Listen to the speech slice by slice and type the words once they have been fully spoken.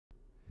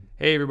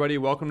Hey everybody,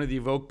 welcome to the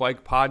EVOQ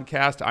Bike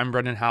Podcast. I'm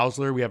Brendan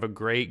Hausler. We have a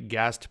great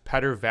guest,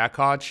 Petr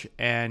Vakoč,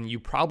 and you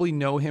probably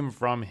know him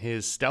from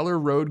his stellar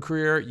road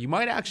career. You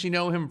might actually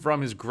know him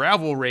from his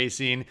gravel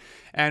racing,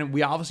 and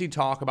we obviously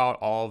talk about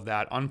all of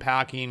that,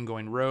 unpacking,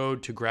 going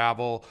road to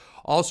gravel,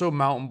 also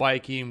mountain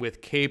biking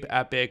with Cape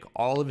Epic,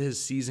 all of his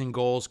season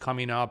goals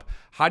coming up.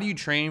 How do you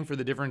train for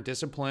the different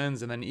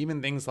disciplines? And then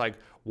even things like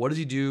what does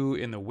he do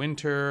in the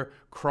winter,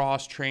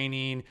 cross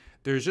training.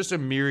 There's just a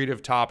myriad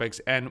of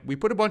topics, and we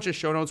put a bunch of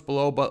show notes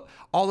below, but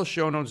all the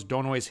show notes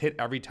don't always hit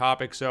every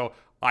topic. So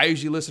I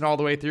usually listen all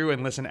the way through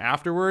and listen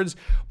afterwards,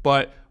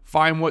 but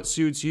find what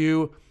suits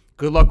you.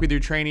 Good luck with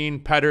your training.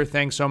 Petr,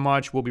 thanks so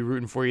much. We'll be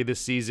rooting for you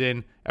this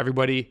season.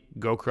 Everybody,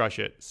 go crush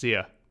it. See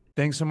ya.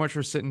 Thanks so much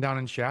for sitting down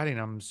and chatting.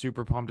 I'm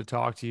super pumped to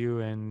talk to you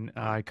and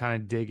kind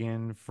of dig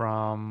in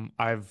from,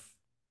 I've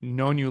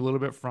known you a little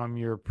bit from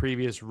your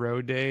previous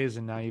road days,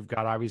 and now you've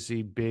got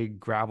obviously big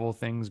gravel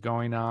things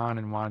going on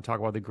and want to talk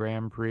about the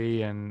Grand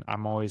Prix. And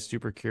I'm always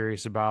super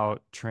curious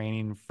about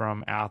training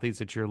from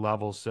athletes at your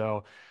level.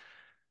 So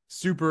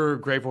super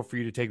grateful for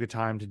you to take the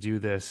time to do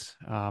this.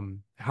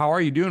 How are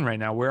you doing right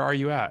now? Where are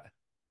you at?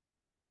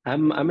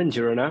 I'm in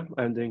Girona.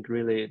 I'm doing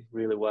really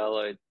well.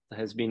 It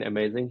has been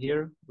amazing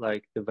here.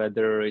 Like the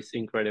weather is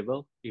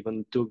incredible,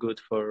 even too good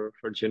for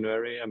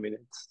January. I mean,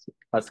 it's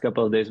last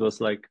couple of days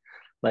was like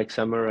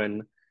summer,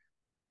 and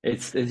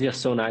it's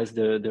just so nice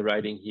the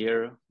riding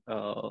here.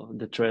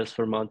 The trails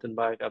for mountain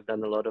bike. I've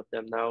done a lot of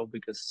them now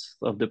because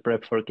of the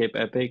prep for Cape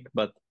Epic,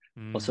 but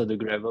also Mm. the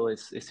gravel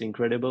is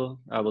incredible.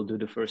 I will do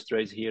the first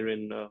race here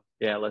in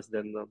less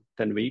than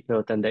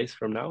 10 days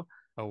from now.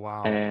 Oh,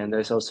 wow. And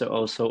there's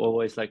also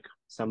always like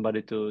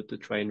somebody to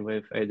train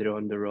with, either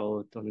on the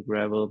road, on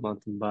gravel,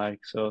 mountain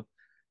bike. So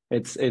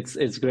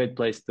it's great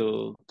place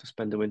to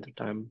spend the winter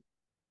time.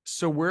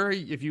 So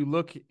if you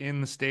look in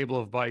the stable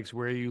of bikes,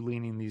 where are you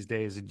leaning these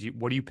days?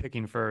 What are you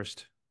picking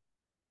first?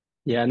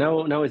 Yeah,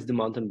 now it's the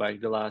mountain bike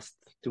the last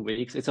 2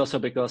 weeks. It's also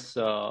because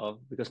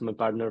my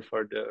partner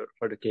for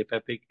the Cape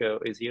Epic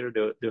is here,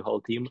 the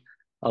whole team.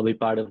 I'll be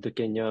part of the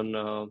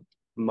Kenyan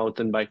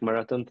mountain bike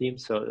marathon team.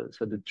 So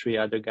the three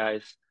other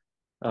guys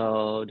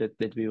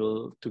that we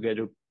will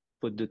together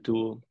put the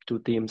two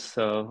teams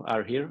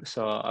are here.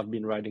 So I've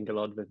been riding a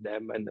lot with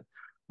them, and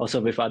also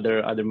with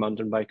other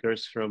mountain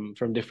bikers from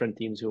different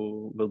teams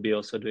who will be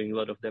also doing a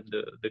lot of them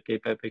the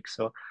Cape Epic.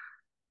 So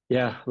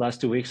yeah,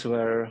 last 2 weeks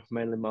were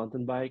mainly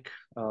mountain bike.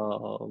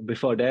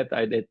 Before that,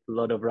 I did a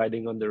lot of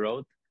riding on the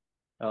road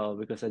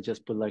because I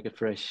just put like a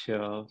fresh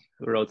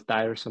road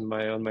tires on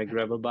my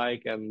gravel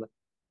bike. And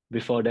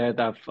before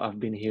that, I've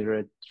been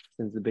here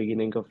since the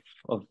beginning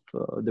of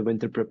the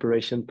winter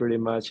preparation pretty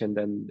much, and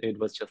then it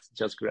was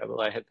just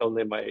gravel. I had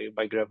only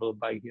my gravel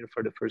bike here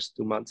for the first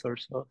 2 months or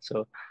so.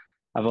 So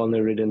I've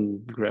only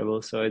ridden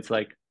gravel, so it's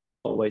like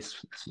always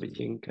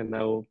switching. And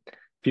now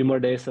a few more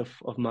days of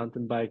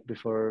mountain bike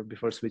before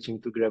switching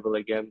to gravel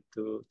again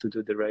to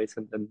do the race,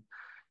 and then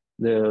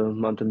the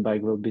mountain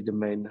bike will be the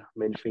main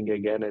thing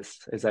again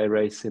as I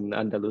race in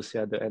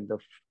Andalusia at the end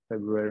of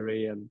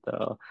February, and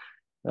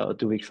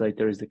 2 weeks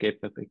later is the Cape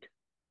Epic.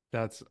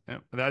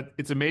 That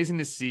it's amazing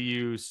to see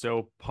you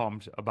so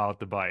pumped about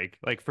the bike.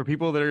 Like for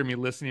people that are gonna be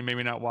listening,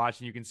 maybe not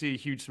watching, you can see a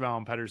huge smile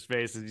on Petr's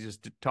face as he's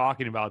just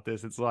talking about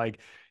this. It's like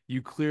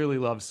you clearly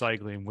love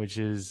cycling, which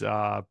is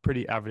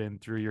pretty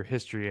evident through your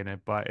history in it.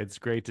 But it's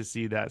great to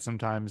see that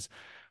sometimes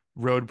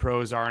road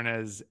pros aren't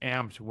as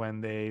amped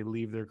when they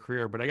leave their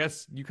career. But I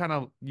guess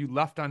you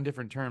left on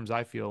different terms,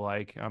 I feel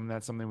like.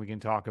 That's something we can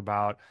talk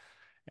about.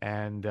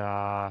 And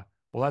well,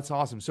 that's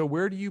awesome. So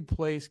where do you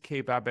place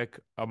Cape Epic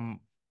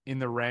in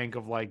the rank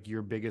of like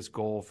your biggest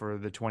goal for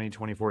the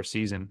 2024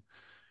 season?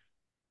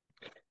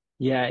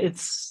 Yeah,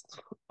 it's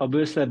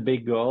obviously a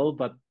big goal,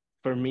 but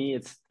for me,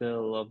 it's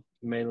still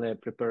mainly a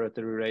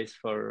preparatory race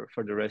for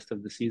the rest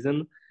of the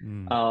season.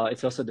 Mm.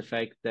 It's also the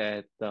fact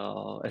that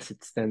as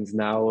it stands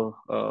now,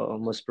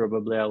 most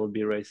probably I will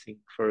be racing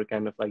for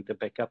kind of like the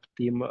backup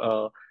team.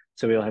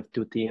 So we'll have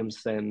two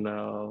teams, and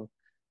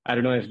I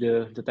don't know if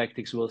the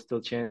tactics will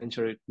still change,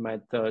 or it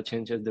might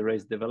change as the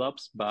race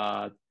develops.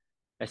 But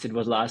as it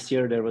was last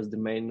year, there was the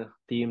main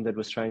team that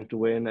was trying to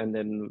win, and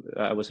then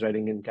I was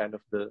riding in kind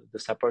of the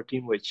support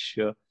team, which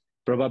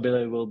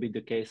probably will be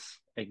the case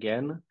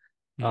again.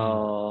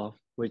 Mm.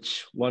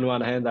 Which on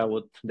one hand, I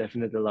would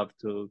definitely love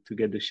to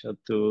get the shot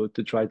to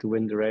try to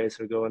win the race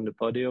or go on the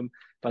podium,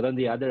 but on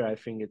the other, I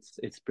think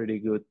it's pretty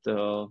good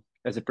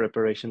as a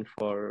preparation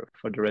for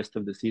the rest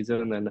of the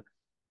season. And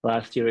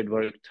last year, it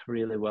worked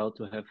really well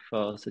to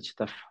have such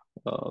tough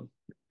uh,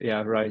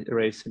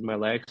 race in my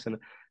legs. And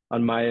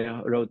on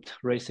my road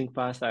racing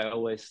past, I've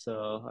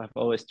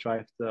always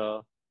thrived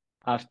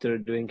after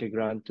doing a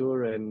grand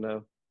tour,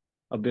 and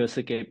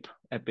obviously Cape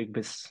Epic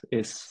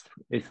is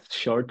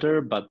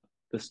shorter, but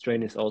the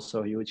strain is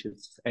also huge.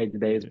 It's 8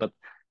 days, but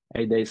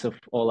 8 days of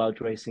all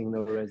out racing,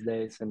 no rest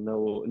days, and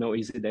no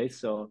easy days.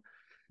 So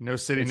No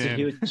sitting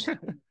it's a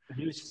in.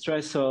 huge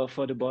stress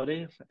for the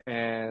body,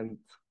 and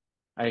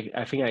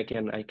I think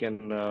I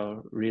can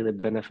really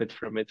benefit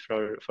from it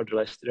for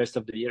the rest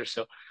of the year.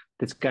 So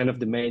that's kind of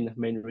the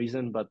main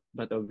reason. But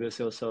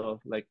obviously also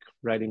like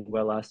riding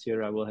well last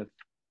year, I will have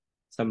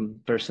some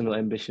personal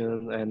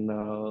ambition, and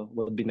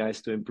will be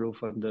nice to improve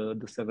on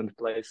the seventh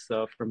place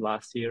from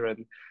last year,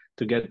 and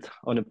to get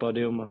on a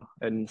podium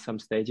in some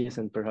stages,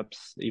 and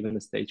perhaps even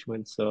a stage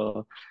win.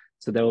 So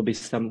there will be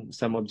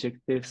some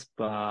objectives,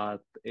 but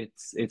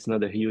it's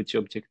not a huge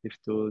objective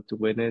to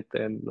win it.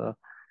 And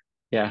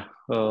yeah,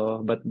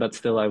 but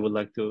still, I would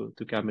like to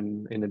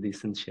come in a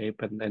decent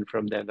shape, and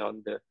from then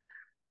on,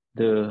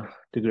 the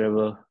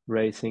gravel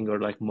racing,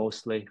 or like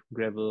mostly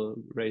gravel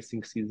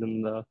racing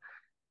season,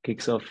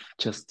 kicks off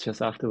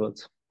just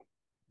afterwards.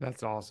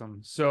 That's awesome.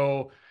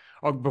 So,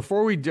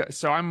 before we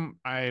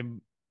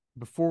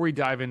before we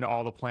dive into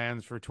all the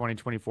plans for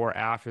 2024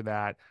 after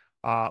that,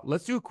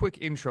 let's do a quick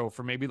intro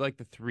for maybe like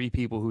the three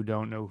people who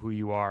don't know who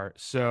you are.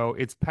 So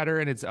it's Petr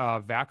and it's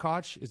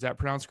Vakoc. Is that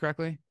pronounced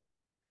correctly?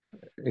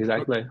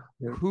 Exactly.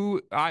 Yeah.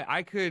 Who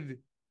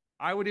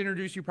I would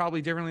introduce you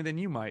probably differently than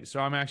you might. So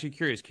I'm actually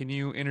curious. Can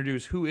you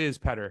introduce who is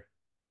Petr?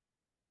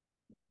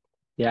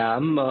 Yeah,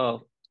 I'm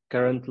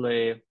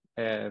currently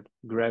a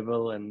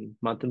gravel and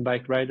mountain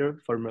bike rider,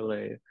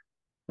 formerly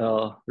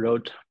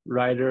road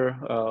rider.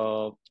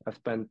 I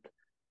spent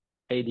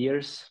 8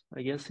 years,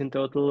 I guess, in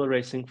total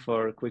racing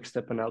for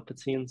Quick-Step and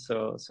Alpecin.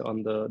 So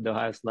on the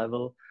highest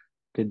level,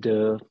 did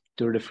the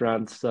Tour de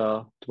France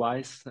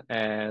twice,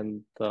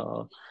 and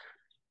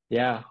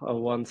yeah, I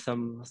won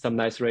some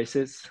nice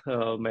races,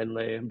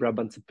 mainly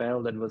Brabant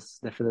Pijl. That was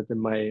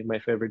definitely my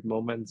favorite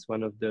moments.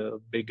 One of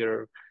the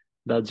bigger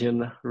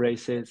Belgian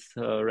races,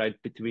 right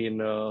between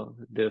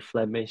the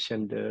Flemish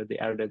and the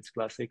Ardennes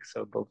Classic.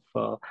 So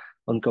both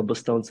on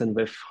cobblestones and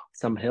with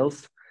some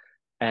hills,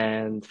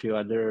 and a few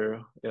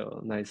other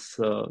nice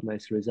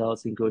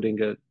results,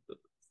 including a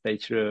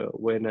stage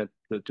win at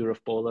the Tour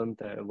of Poland,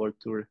 World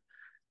Tour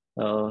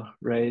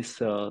race,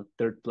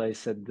 third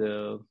place at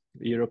the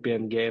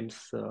European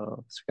Games.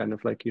 It's kind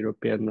of like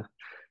European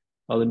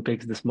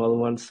Olympics, the small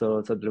ones.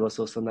 So there was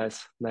also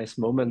nice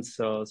moments.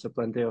 So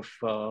plenty of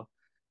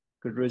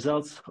good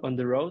results on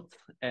the road.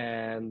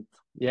 And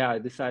yeah, I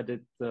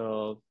decided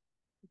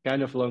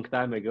kind of a long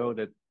time ago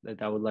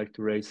that I would like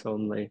to race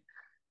only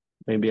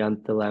maybe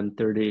until I'm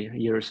 30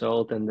 years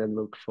old, and then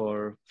look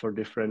for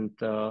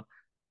different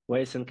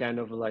ways, and kind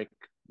of like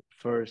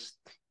first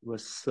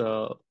was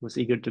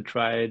eager to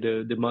try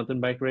the mountain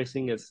bike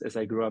racing, as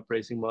I grew up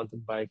racing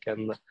mountain bike,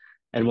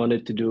 and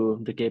wanted to do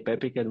the Cape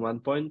Epic at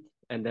one point.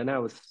 And then I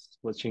was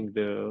watching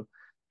the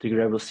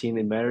gravel scene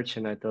emerge,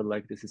 and I thought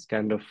like this is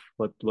kind of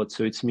what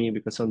suits me,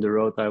 because on the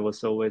road I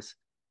was always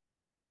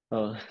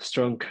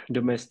strong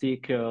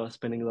domestic,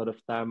 spending a lot of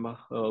time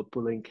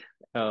pulling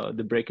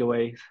the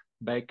breakaway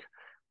back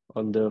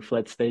on the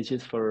flat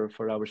stages for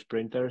our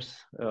sprinters,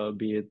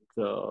 be it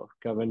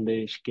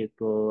Cavendish,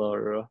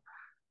 Kittel,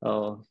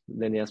 or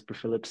then Jasper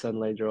Philipsen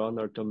later on,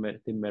 or Tim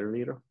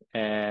Merlier.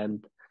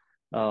 And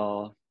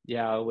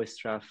yeah, I always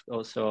thrived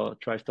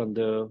on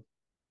the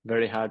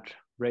very hard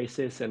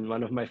races. And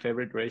one of my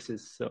favorite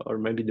races, or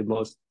maybe the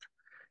most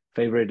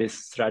favorite, is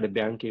Strade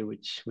Bianche,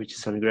 which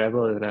is on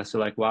gravel. And I was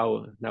like,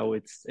 wow, now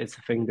it's a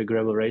thing, the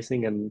gravel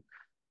racing, and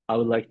I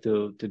would like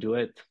to do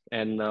it.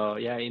 And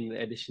yeah, in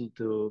addition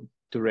to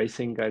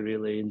racing, I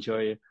really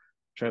enjoy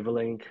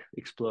traveling,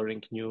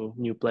 exploring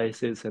new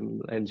places,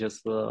 and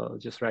just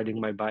riding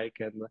my bike,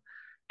 and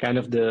kind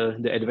of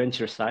the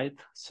adventure side.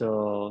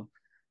 So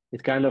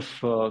it kind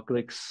of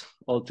clicks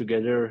all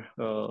together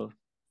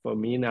for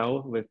me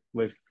now with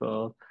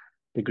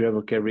the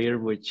gravel career,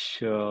 which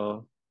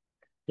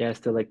yeah,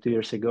 still like 2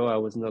 years ago, I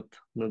was not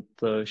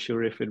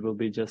sure if it will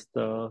be just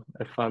a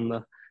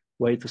fun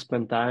way to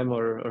spend time,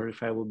 or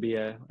if I will be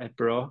a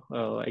pro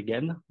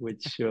again,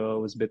 which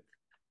was a bit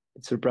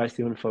surprised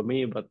even for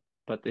me. But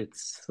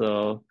it's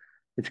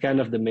kind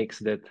of the mix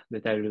that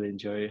I really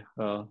enjoy: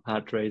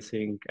 hard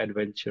racing,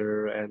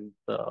 adventure, and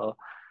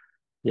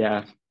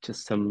yeah,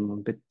 just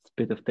some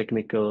bit of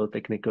technical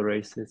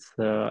races,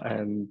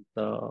 and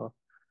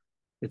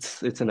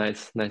it's a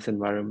nice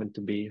environment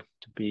to be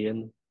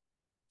in.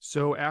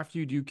 So after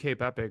you do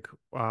Cape Epic,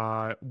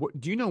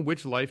 do you know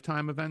which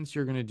lifetime events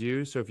you're going to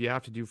do? So if you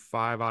have to do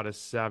 5 out of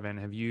 7,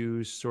 have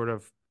you sort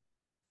of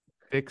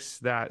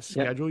fixed that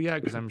Yeah. schedule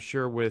yet? Because I'm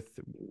sure with,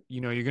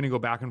 you're going to go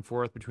back and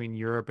forth between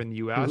Europe and the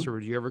US, or Mhm.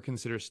 would you ever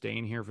consider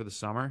staying here for the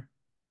summer?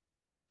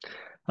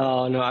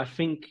 No, I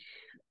think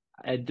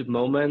at the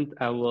moment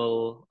I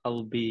will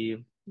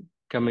be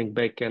coming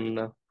back,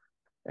 and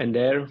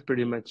there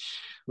pretty much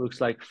looks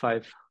like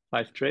five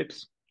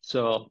trips.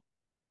 So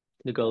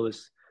the goal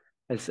is,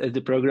 as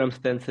the program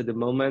stands at the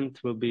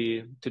moment, will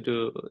be to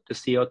do the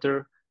Sea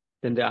Otter,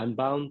 then the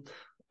Unbound.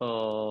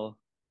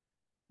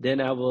 Then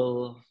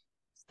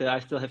I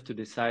still have to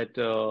decide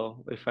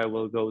if I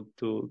will go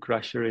to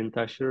Crusher in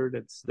Tasher.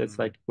 That's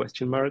like a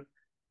question mark.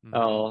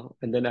 Mm-hmm.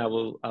 And then I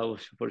will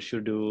for sure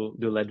do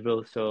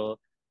Leadville. So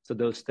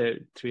those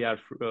three are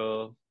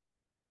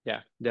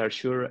yeah, they are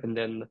sure. And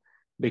then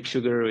Big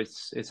Sugar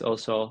is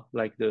also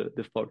like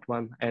the fourth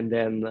one. And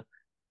then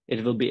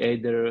it will be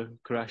either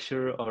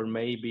Crusher or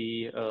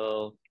maybe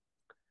the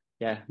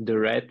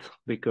Red,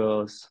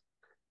 because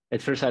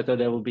at first I thought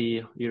there will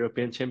be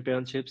European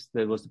Championships.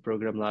 That was the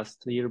program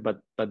last year, but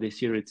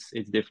this year it's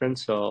different.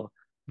 So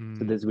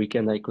this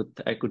weekend I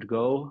could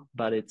go,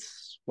 but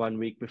it's 1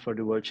 week before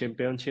the World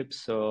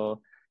Championships.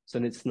 So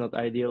it's not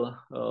ideal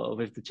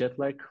with the jet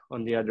lag.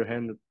 On the other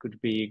hand, it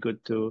could be good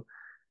to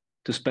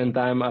spend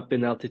time up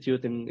in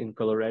altitude in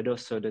Colorado.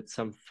 So that's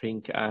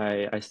something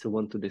I still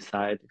want to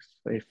decide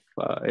if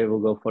I will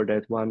go for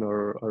that one,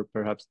 or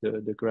perhaps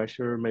the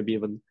Crusher, maybe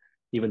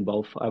even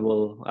both. I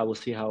will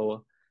see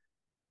how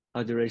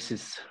the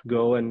races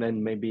go, and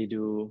then maybe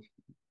do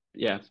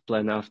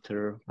plan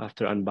after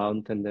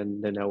Unbound, and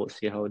then I will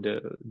see how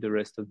the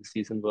rest of the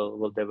season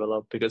will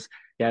develop, because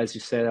as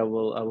you said, I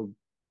will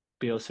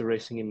be also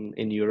racing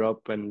in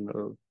Europe, and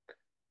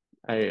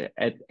I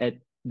at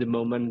the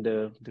moment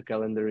the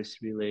calendar is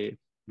really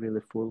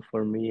really full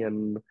for me,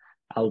 and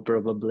I'll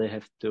probably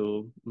have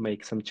to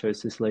make some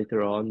choices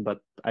later on, but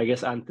I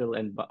guess until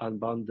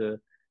Unbound the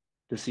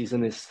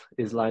season is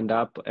lined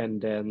up,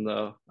 and then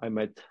I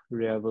might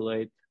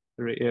reevaluate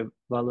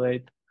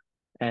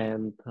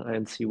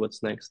and see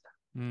what's next.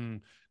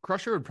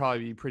 Crusher would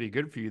probably be pretty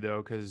good for you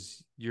though,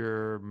 because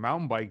your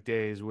mountain bike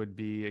days would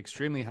be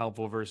extremely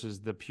helpful versus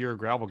the pure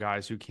gravel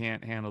guys who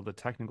can't handle the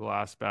technical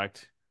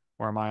aspect.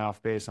 Or am I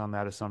off base on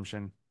that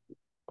assumption?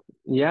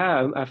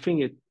 Yeah, I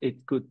think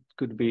it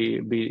could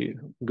be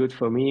good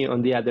for me.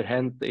 On the other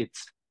hand,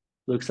 it's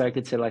looks like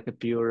it's like a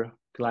pure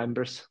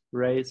climbers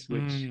race,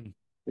 which Mm,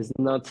 is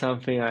not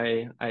something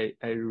I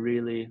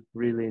really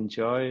really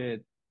enjoy.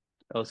 It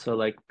also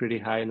like pretty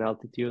high in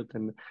altitude,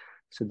 and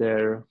so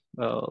there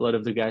a lot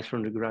of the guys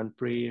from the Grand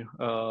Prix,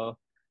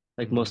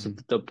 like most of mm,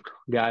 the top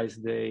guys,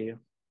 they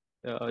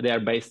are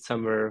based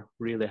somewhere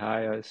really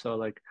high. I saw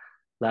like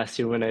last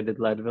year when I did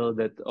Leadville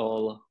that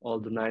all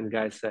the 9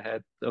 guys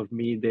ahead of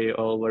me, they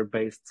all were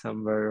based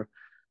somewhere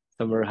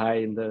high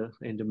in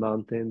the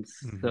mountains,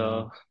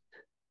 hmm.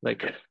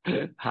 like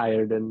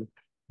higher than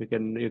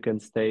you can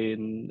stay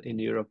in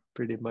Europe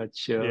pretty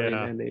much in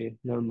Yeah. any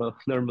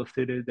normal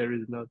city. There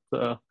is not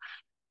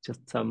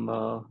just some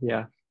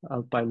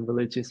alpine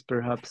villages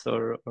perhaps,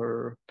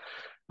 or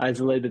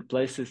isolated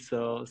places.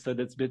 So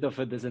that's a bit of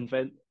a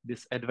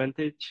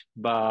disadvantage,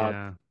 but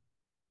Yeah.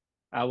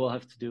 I will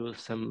have to do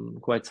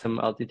quite some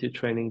altitude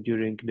training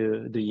during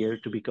the year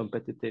to be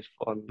competitive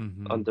on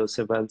Hmm. those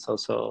events.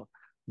 Also,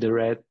 the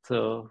Red,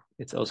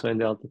 it's also in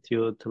the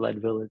altitude.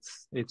 Leadville,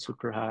 it's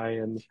super high,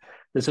 and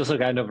this also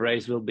kind of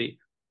race will be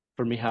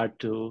for me hard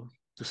to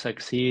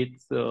succeed.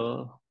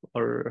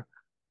 Or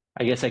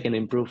I guess I can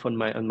improve on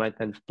my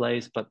 10th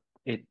place, but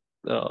it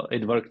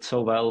worked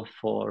so well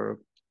for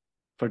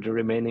the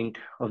remaining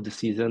of the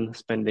season,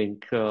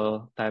 spending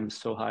time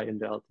so high in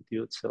the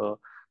altitude. So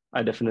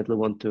I definitely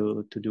want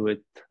to do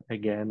it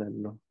again.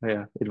 And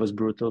it was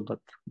brutal, but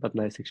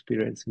nice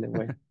experience in a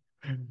way.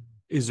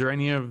 Is there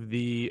any of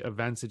the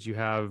events that you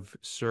have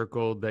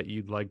circled that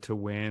you'd like to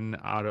win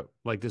out of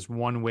like this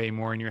one way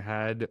more in your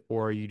head,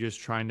 or are you just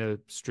trying to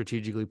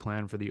strategically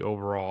plan for the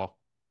overall?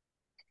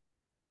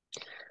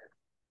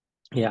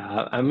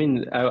 Yeah, I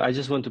mean, I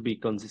just want to be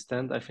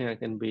consistent. I think I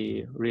can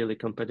be really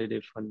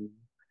competitive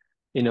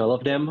in all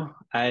of them.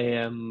 I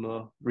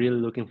am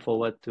really looking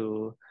forward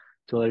to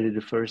already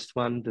the first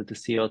one, the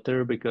Sea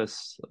Otter,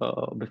 because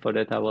before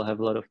that I will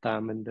have a lot of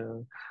time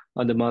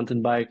on the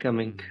mountain bike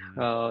coming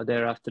Hmm.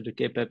 there after the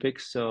Cape Epic.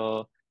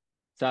 So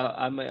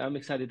I'm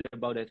excited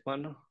about that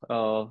one.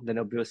 Then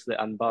obviously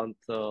Unbound,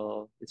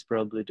 it's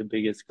probably the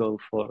biggest goal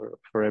for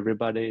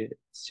everybody.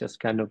 It's just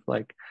kind of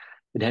like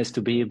it has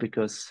to be,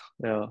 because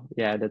uh,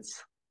 It's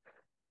that's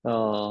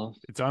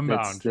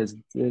unbound. that's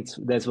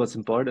that's what's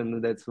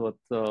important. That's what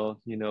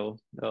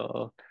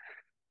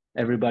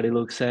everybody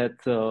looks at,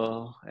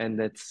 and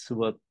that's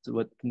what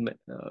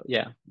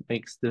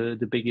makes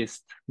the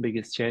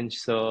biggest change.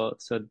 So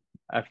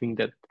I think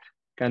that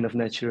kind of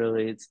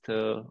naturally it's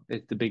the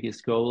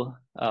biggest goal,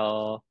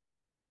 and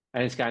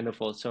it's kind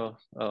of also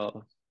I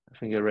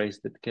think a race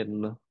that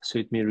can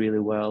suit me really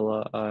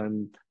well,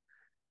 and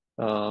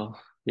uh,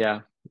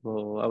 yeah.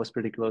 Well, I was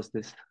pretty close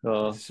this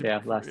last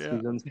Yeah.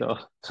 season, so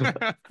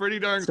Pretty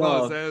darn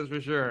close, so that is for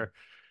sure.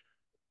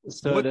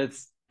 so What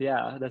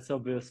that's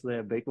obviously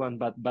a big one,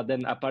 but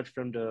then apart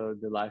from the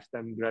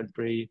lifetime Grand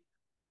Prix,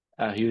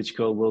 a huge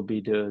goal will be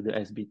the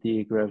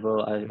SBT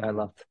gravel. I mm,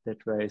 loved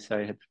that race.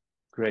 I had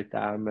great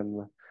time,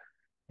 and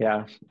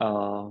I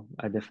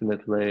would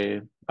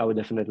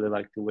definitely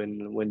like to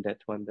win that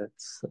one.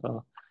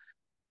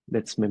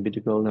 That's maybe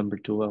the goal number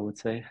two, I would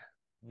say.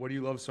 what do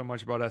you love so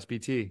much about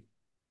SBT?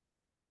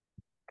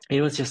 It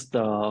was just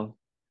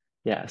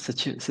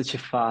such a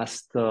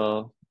fast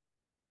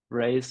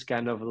race,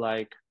 kind of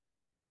like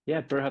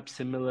perhaps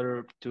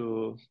similar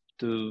to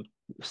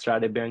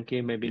Strade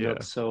Bianchi, maybe not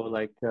Yeah. so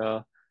like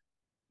the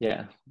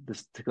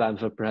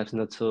climbs were perhaps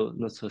not so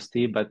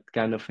steep, but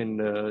kind of in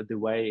the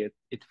way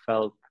it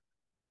felt,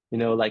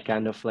 like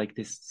kind of like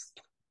this,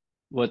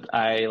 what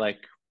I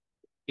like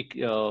it,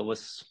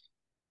 was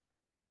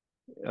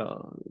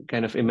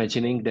kind of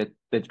imagining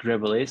that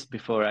gravel is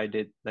before I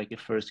did like a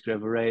first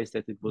gravel race,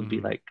 that it would be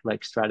Mm-hmm.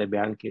 like Strade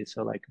Bianche,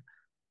 so like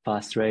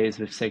fast race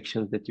with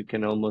sections that you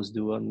can almost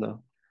do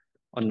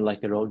on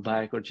like a road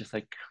bike, or just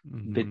like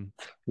bit,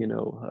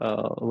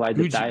 Mm-hmm.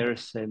 wider Gucci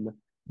tires,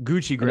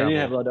 Gucci and then you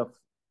have a gravel. lot of,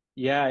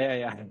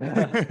 yeah.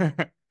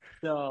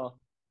 So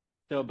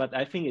but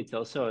I think it's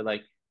also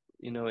like,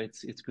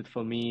 it's good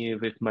for me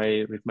with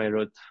my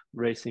road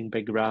racing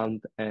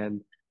background,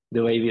 and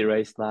the way we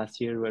raced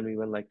last year when we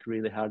went like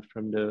really hard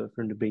from the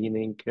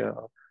beginning.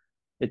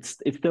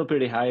 It's still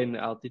pretty high in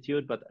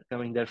altitude, but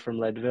coming there from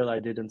Leadville, I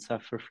didn't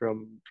suffer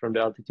from the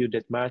altitude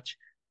that much,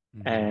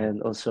 Mm-hmm.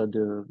 and also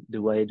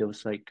the way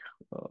those like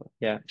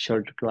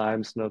short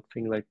climbs,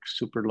 nothing like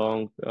super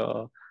long.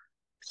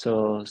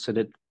 So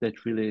that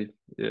really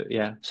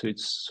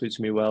suits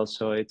me well.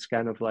 So it's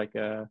kind of like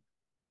a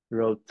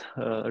road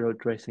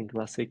racing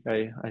classic.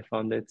 I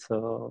found it.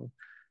 So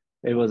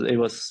it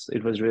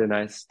was really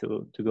nice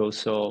to go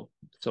so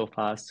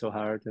fast, so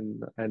hard,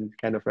 and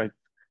kind of like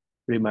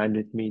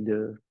reminded me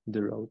the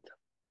road.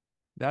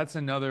 That's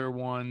another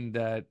one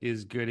that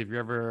is good if you're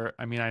ever,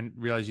 I mean, I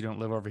realize you don't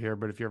live over here,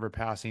 but if you're ever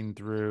passing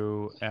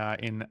through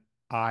in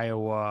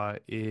Iowa,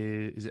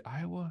 is it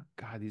Iowa?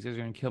 God, these guys are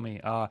gonna kill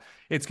me.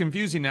 It's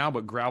confusing now,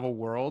 but Gravel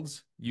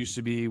Worlds used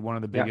to be one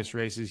of the Yeah. biggest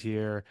races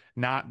here,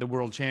 not the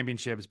World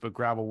Championships, but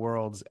Gravel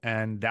Worlds,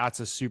 and that's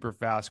a super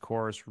fast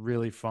course,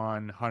 really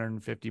fun,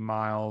 150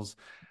 miles,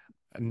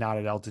 not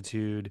at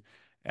altitude.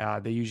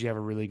 They usually have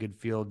a really good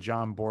field.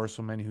 John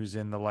Borselman, who's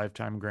in the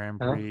Lifetime Grand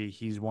Uh-huh. Prix,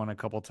 he's won a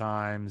couple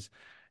times.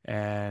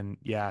 And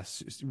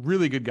yes,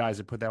 really good guys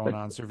that put that one But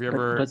on. So if you but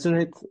ever, wasn't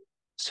it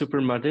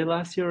super muddy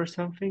last year or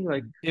something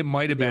like it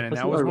might have the been. And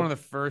that opposite? was one of Or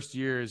the first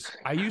years.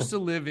 I used to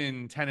live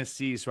in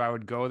Tennessee, so I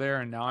would go there.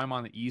 And now I'm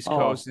on the East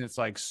Coast, oh, and it's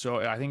like, so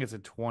I think it's a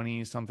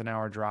 20 something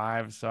hour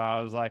drive. So I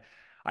was like,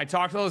 I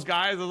talked to those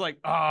guys. I was like,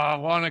 oh, I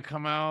want to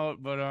come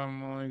out, but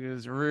I'm like,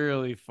 it's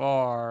really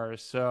far.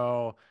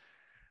 So.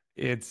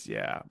 It's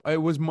yeah. It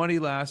was muddy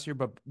last year,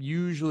 but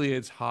usually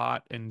it's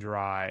hot and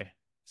dry.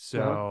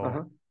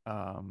 So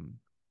uh-huh.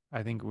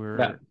 I think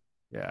Yeah.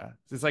 yeah.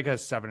 It's like a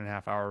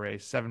 7.5 hour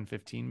race,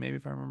 7:15 maybe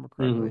if I remember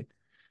Hmm. correctly.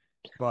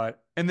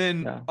 But and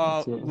then Yeah.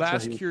 It's a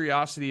last huge.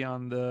 curiosity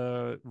on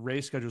the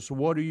race schedule. So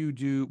what do you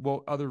do?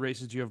 What other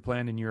races do you have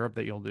planned in Europe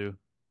that you'll do?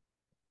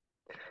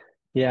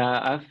 Yeah,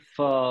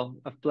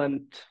 I've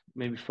planned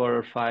maybe 4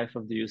 or 5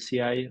 of the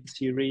UCI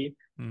series,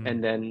 Mm,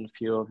 and then a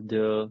few of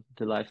the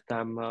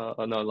lifetime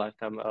no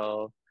lifetime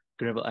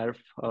gravel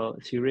earth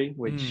series,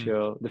 which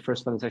mm, the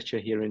first one is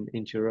actually here in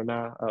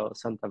Girona,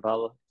 Santa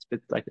Val. It's a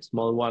bit like a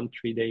small one,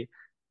 3 day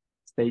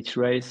stage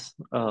race,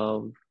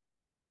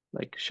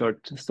 like short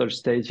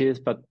stages,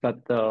 but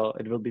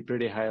it will be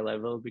pretty high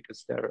level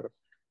because there are a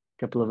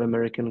couple of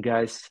American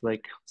guys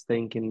like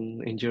staying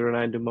in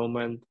Girona at the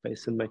moment,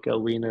 Mason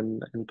McElween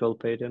and Cole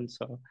Payton.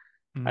 So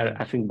I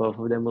mm. think both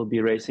of them will be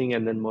racing,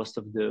 and then most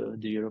of the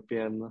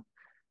European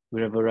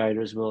gravel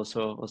riders will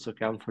also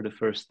come for the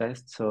first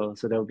test. So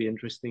that'll be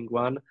interesting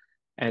one.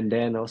 And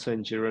then also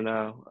in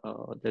Girona,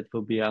 that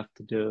will be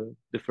after the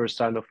first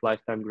round of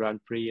Lifetime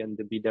Grand Prix and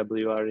the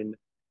BWR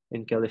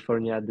in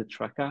California at the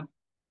Traca,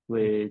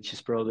 which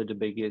is probably the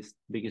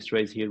biggest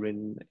race here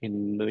in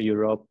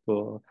Europe.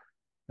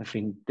 I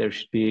think there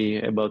should be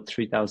about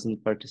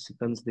 3,000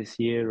 participants this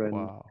year,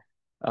 and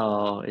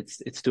Wow.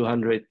 it's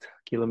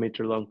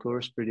 200-kilometer long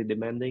course, pretty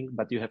demanding.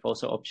 But you have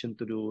also option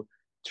to do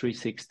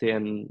 360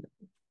 and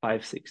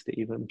 560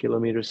 even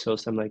kilometers, so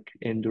some like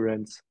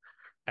endurance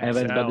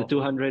events. But the XL.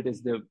 200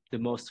 is the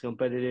most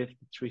competitive.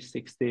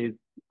 360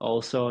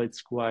 also, it's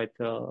quite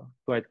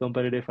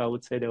competitive. I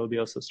would say there will be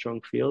also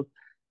strong field.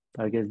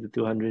 I guess the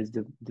 200 is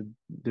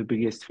the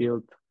biggest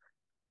field,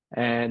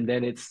 and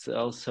then it's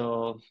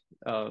also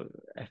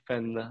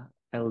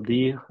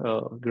FNLD,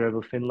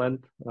 Gravel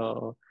Finland.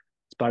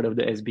 It's part of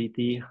the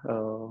SBT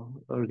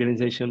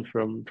organization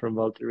from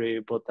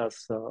Valtteri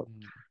Bottas' Mm.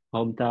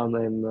 hometown,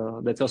 and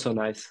that's also a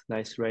nice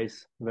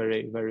race,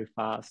 very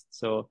fast.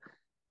 So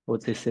I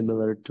would say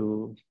similar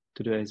to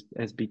the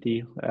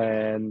SBT,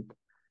 and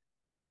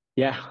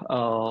yeah,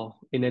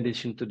 in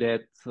addition to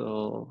that,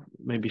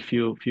 maybe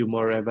few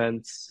more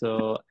events,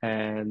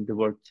 and the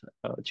World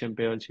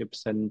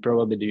Championships, and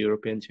probably the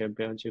European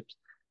Championships.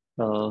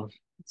 Uh,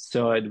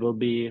 so it will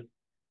be,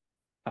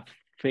 I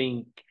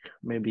think,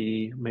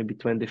 maybe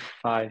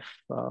 25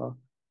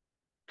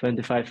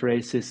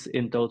 races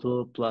in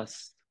total,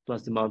 plus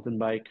the mountain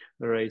bike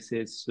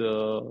races.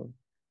 So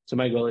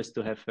my goal is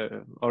to have,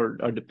 or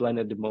the plan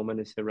at the moment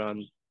is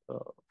around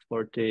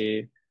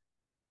 40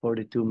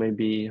 42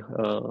 maybe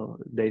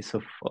days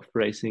of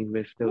racing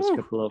with those Woo.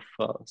 couple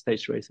of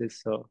stage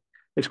races. So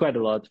it's quite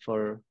a lot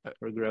for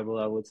gravel,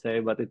 I would say,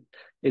 but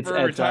it's For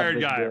a adds up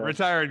with the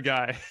retired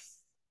guy.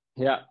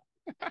 yeah.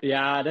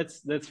 Yeah,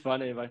 that's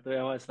funny. But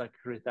I was like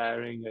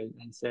retiring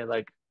and say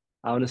like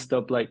I want to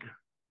stop like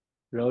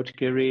road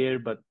career,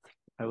 but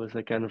I was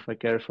like kind of like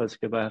careful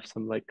because I have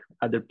some like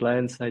other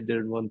plans. I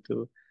didn't want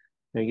to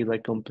make it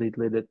like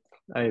completely that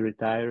I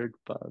retired,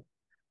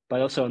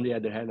 but also on the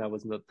other hand, I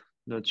was not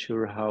not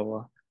sure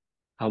how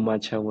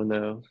much I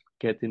wanna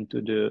get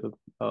into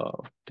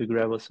the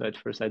gravel. So at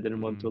first I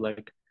didn't want to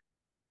like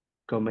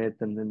commit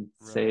and then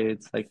say Right.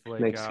 it's like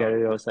Flake next out.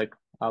 year. I was like,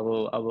 I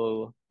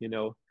will,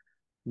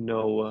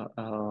 no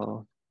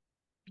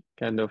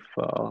kind of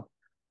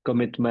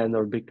commitment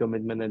or big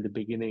commitment at the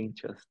beginning.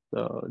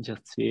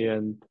 Just see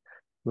and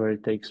where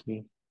it takes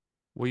me.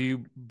 Well,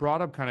 you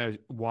brought up kind of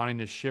wanting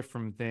to shift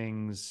from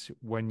things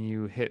when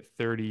you hit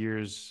 30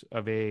 years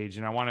of age.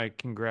 And I want to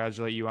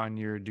congratulate you on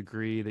your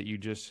degree that you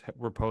just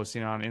were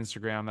posting on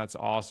Instagram. That's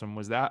awesome.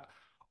 Was that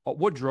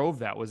what drove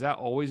that? Was that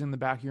always in the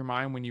back of your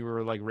mind when you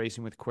were like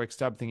racing with Quick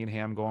Step, thinking, hey,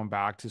 I'm going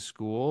back to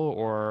school?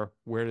 Or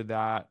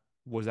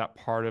was that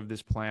part of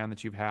this plan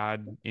that you've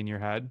had in your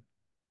head?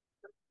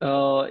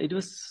 It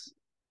was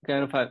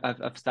kind of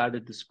I've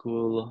started the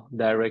school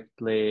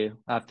directly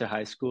after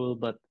high school,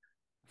 but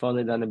I've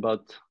only done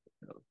about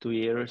 2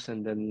 years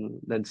and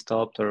then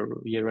stopped,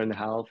 or year and a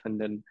half, and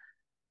then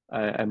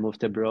I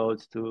moved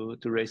abroad to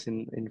race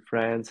in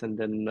France, and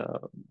then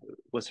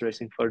was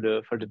racing for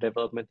the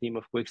development team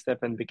of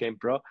Quickstep and became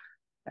pro.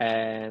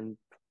 And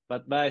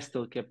but I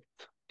still kept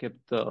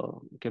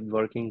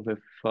working with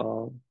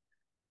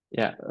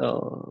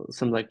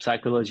some like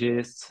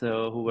psychologists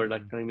who were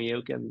like Mm. telling me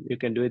you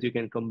can do it, you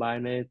can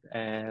combine it,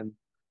 and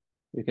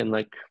you can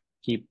like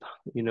keep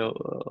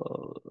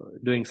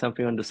doing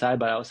something on the side.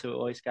 But I also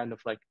always kind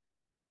of like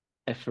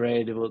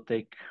afraid it will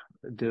take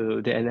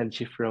the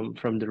energy from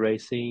the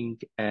racing,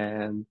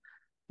 and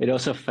it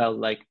also felt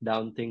like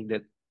daunting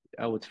that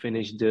I would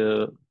finish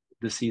the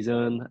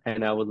season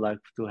and I would like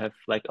to have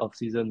like off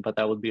season, but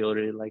I would be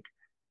already like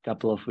a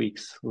couple of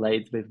weeks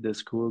late with the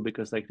school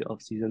because like the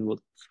off season would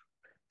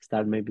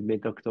start maybe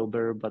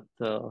mid-October, but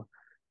it'll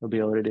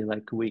be already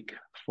like week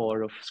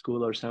 4 of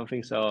school or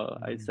something. So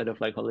Mm. instead of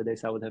like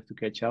holidays, I would have to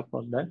catch up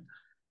on that.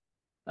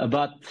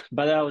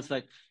 But I was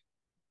like,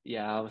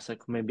 yeah, I was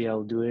like, maybe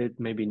I'll do it,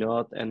 maybe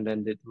not, and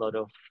then did a lot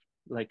of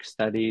like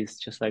studies,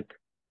 just like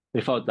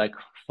without like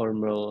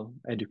formal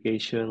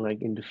education,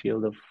 like in the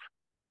field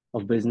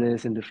of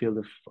business, in the field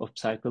of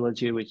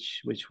psychology,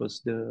 which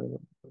was the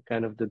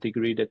kind of the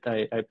degree that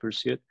I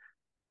pursued,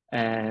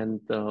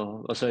 and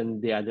also in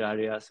the other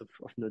areas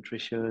of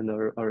nutrition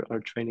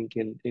or training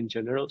in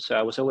general. So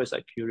I was always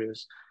like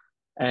curious,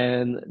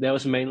 and that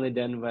was mainly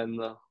then when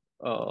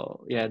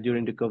yeah,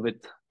 during the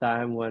COVID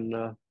time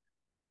when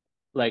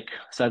like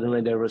suddenly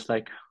there was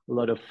like a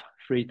lot of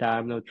free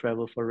time, no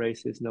travel for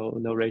races, no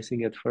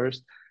racing at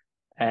first,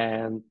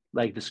 and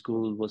like the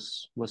school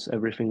was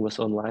everything was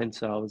online.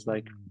 So I was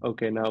like, Mm.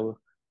 okay,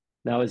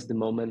 now is the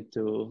moment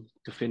to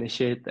finish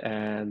it,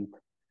 and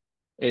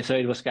so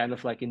it was kind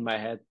of like in my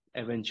head.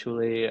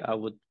 Eventually, I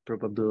would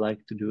probably like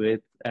to do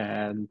it,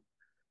 and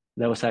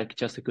that was like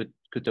just a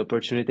good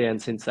opportunity.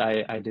 And since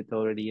I did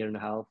already a year and a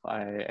half,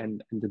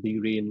 and the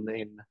degree in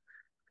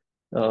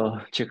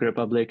Czech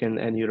Republic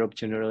and Europe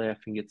generally, I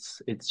think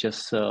it's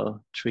just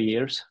 3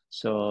 years.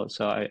 So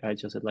I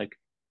just had like,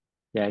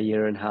 yeah, a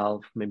year and a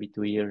half, maybe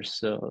 2 years,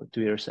 2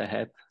 years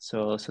ahead.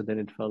 So then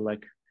it felt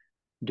like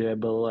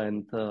doable,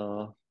 and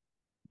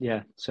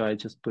yeah, so I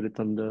just put it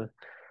on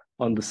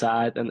the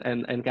side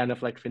and kind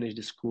of like finished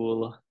the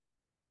school,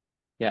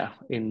 yeah,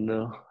 in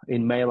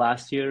May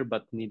last year,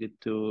 but needed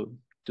to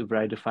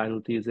write the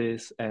final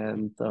thesis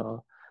and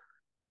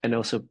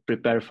also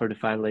prepare for the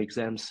final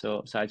exams.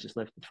 So I just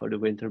left it for the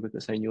winter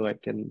because I knew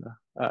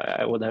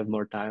I would have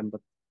more time.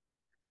 But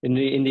in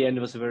the end,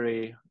 it was a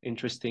very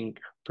interesting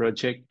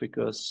project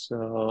because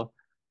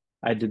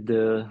I did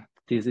the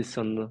thesis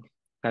on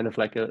kind of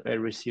like a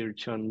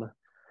research on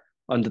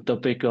the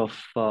topic of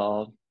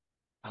how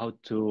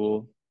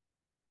to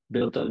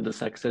build on the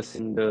success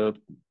in the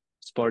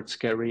sports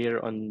career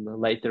on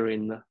later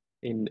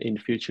in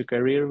future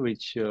career,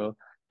 which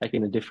like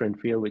in a different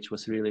field, which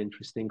was really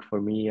interesting for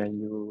me. I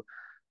knew,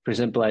 for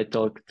example, I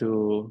talked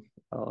to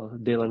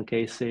Dylan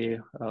Casey,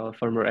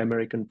 former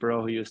American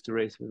pro who used to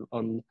race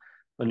on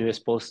US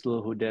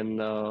Postal, who then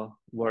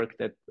worked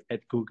at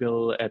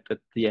Google, at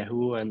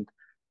Yahoo, and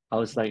I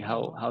was like,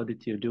 how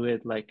did you do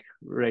it? Like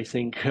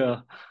racing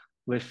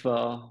with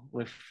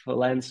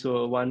Lens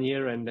 1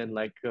 year, and then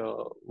like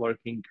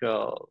working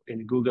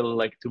in Google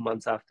like 2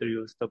 months after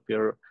you stop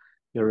your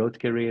road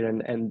career,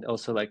 and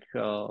also like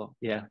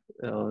yeah,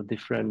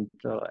 different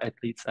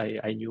athletes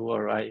I knew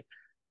or I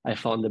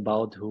found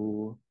about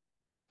who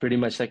pretty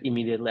much like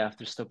immediately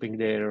after stopping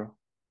their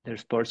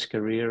sports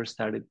career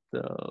started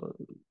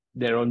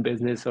their own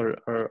business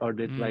or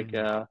did like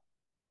Mm. a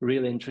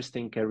really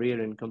interesting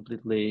career in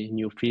completely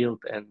new field,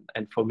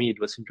 and for me it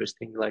was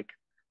interesting like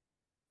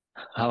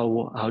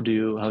how do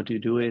you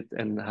do it,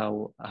 and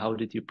how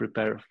did you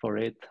prepare for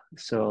it.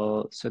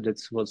 So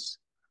that was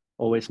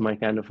always my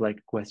kind of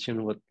like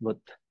question, what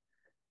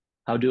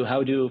how do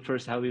you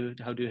first how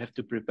do you have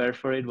to prepare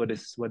for it,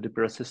 what the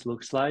process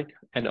looks like,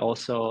 and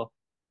also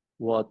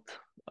what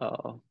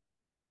uh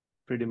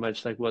pretty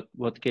much like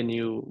what can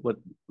you what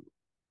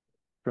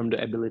from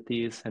the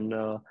abilities and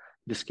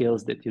the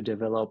skills that you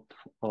develop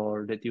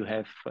or that you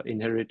have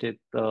inherited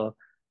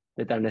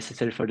that are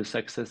necessary for the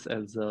success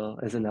as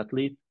an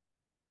athlete.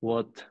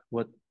 what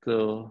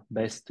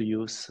best to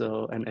use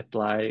and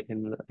apply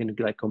in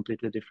like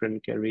completely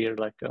different career,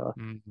 like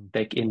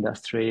tech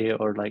industry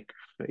or like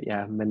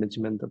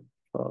management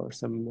of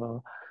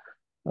some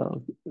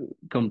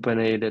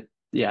company that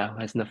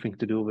has nothing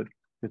to do with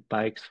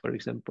bikes, for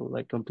example,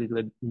 like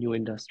completely new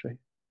industry.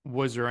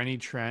 Was there any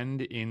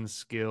trend in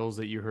skills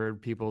that you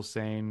heard people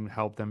saying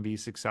help them be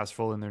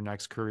successful in their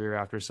next career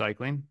after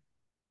cycling?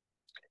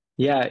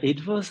 Yeah,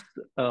 it was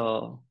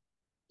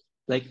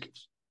like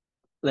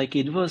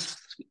it was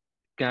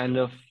kind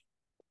of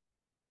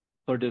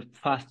for the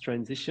fast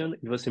transition.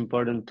 It was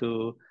important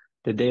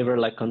that they were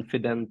like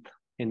confident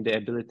in the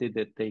ability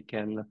that they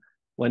can,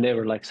 when they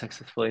were like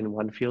successful in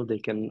one field, they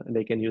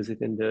can use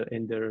it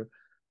in their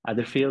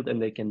other field,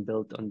 and they can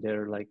build on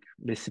their like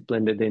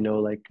discipline that they know,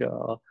 like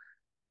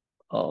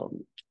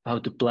how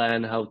to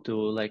plan, how to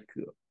like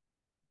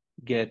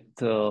get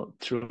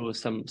through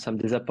some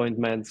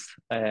disappointments,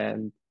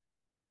 and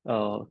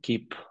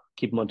keep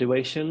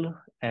motivation,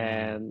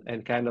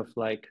 and kind of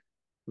like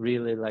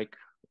really like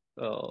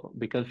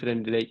be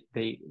confident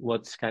they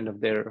what's kind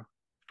of their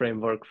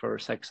framework for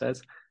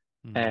success,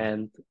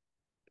 and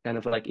kind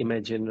of like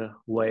imagine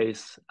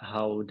ways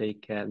how they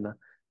can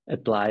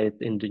apply it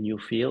in the new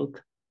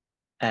field.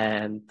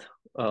 And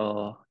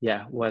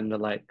when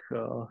like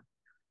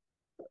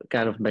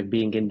kind of like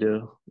being in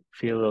the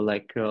field, or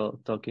like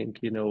talking,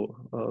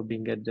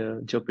 being at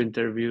the job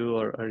interview,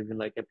 or even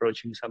like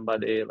approaching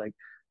somebody, like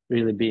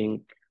really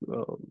being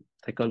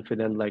like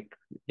confident, like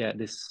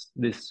this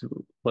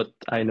what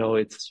I know,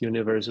 it's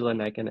universal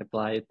and I can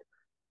apply it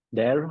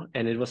there.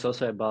 And it was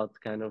also about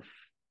kind of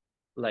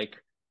like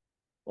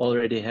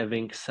already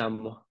having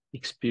some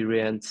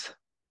experience,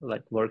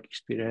 like work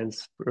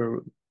experience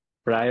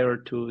prior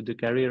to the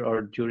career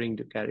or during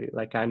the career,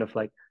 like kind of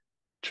like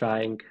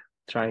trying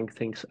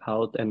things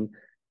out, and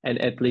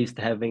at least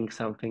having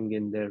something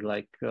in their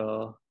like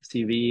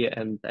CV,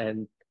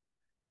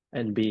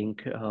 and being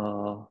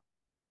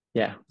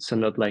so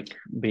not like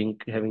being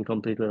having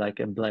completely like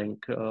a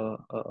blank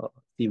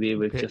CV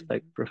with just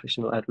like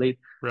professional athlete,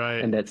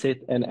 Right. and that's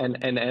it. And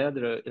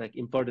another like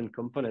important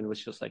component,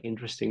 which was like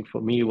interesting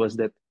for me, was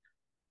that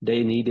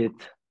they needed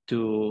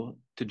to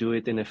do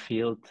it in a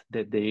field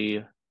that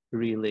they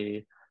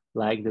really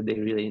like, that they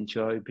really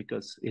enjoy,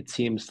 because it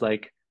seems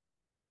like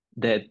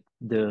that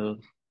the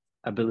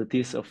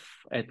abilities of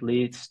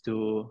athletes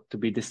to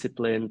be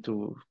disciplined,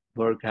 to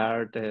work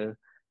hard,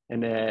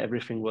 and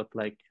everything what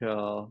like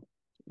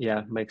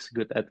makes a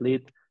good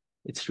athlete,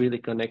 it's really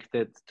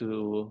connected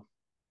to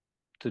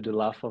the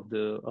love of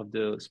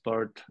the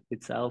sport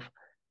itself.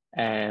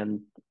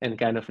 And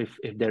kind of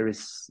if there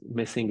is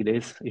missing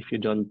this, if you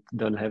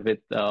don't have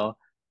it,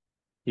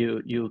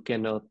 you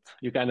cannot,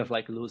 you kind of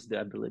like lose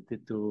the ability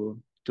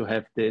to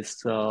have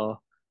this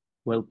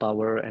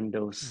willpower and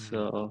those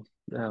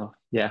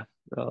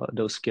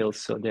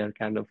skills. So they're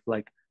kind of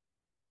like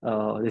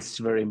this is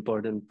very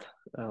important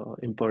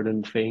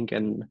thing.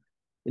 And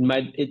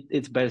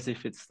it's best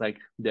if it's like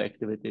the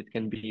activity, it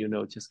can be,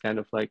 just kind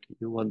of like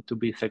you want to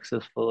be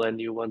successful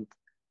and you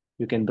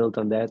can build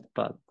on that.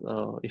 But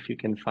if you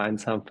can find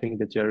something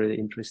that you're really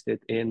interested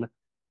in,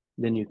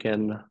 then you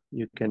can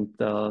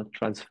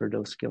transfer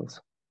those skills.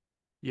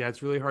 Yeah,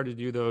 it's really hard to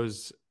do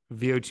those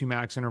VO2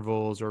 max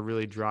intervals or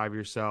really drive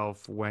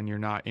yourself when you're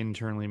not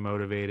internally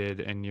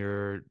motivated and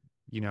you're,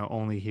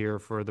 only here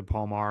for the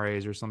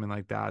Palmares or something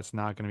like that. It's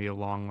not going to be a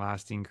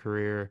long-lasting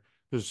career.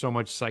 There's so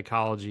much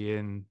psychology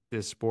in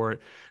this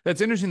sport. That's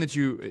interesting that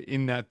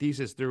in that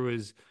thesis, there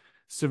was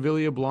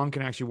Sevilla Blanc,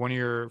 and actually one of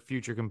your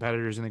future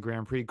competitors in the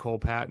Grand Prix, Cole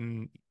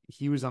Patton.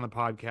 He was on the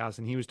podcast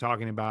and he was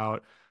talking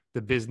about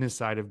the business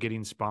side of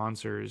getting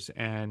sponsors.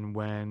 And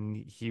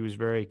when he was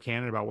very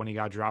candid about when he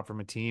got dropped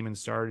from a team and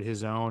started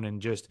his own,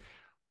 and just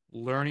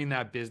learning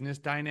that business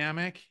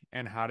dynamic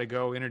and how to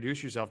go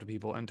introduce yourself to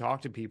people and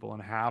talk to people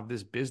and have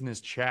this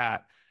business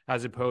chat,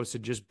 as opposed to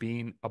just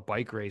being a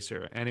bike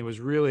racer. And it was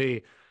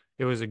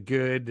a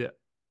good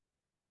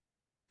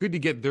to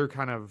get their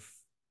kind of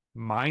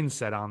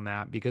mindset on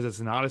that, because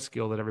it's not a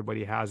skill that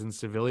everybody has. In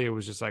Sevilla, it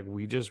was just like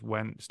we just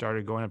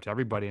started going up to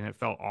everybody, and it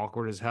felt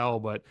awkward as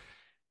hell, but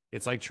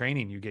it's like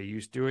training. You get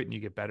used to it and you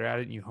get better at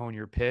it and you hone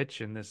your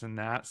pitch and this and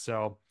that.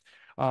 So,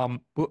 my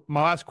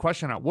last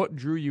question, what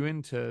drew you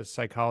into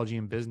psychology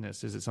and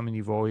business? Is it something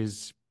you've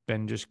always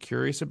been just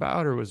curious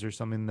about, or was there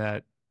something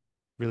that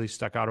really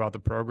stuck out about the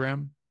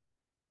program?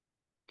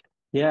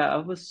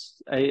 Yeah,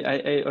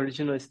 I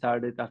originally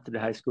started after the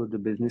high school, the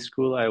business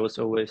school. I was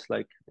always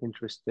like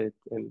interested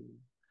in,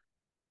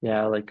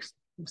 like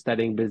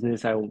studying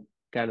business. I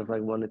kind of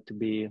like wanted to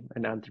be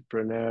an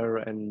entrepreneur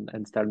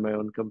and start my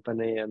own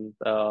company, and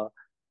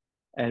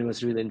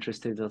was really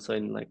interested also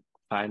in like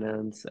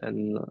finance,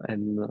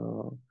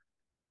 so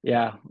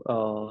that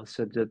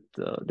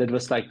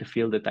was like the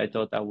field that I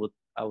thought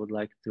I would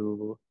like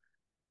to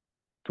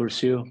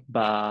pursue.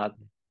 But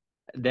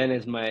then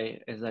as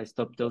I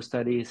stopped those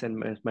studies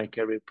and as my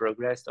career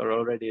progressed, or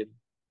already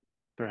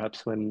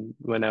perhaps when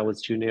I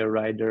was junior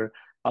rider,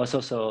 I was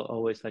also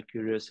always like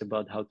curious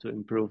about how to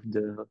improve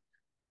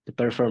the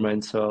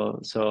performance.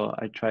 So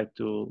I tried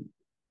to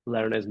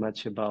learn as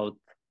much about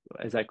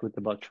as I could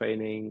about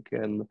training,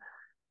 and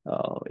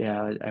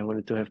yeah, I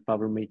wanted to have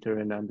power meter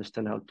and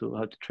understand how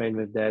to train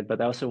with that.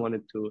 But I also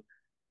wanted to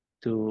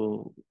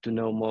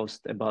know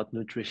most about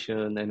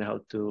nutrition and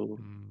how to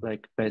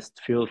like best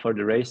fuel for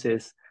the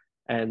races.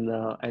 And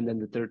then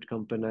the third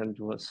component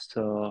was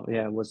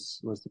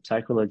was the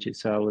psychology.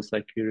 So I was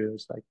like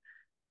curious, like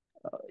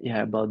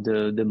yeah, about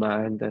the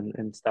mind,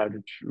 and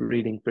started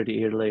reading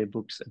pretty early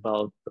books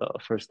about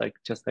first like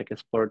just like a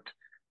sport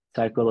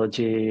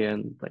psychology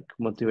and like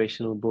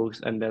motivational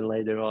books, and then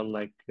later on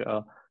like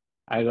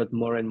I got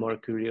more and more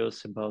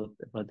curious about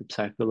the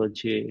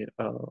psychology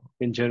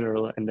in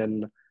general. And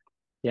then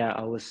yeah,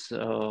 I was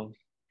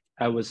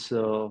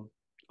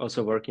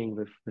also working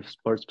with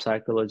sports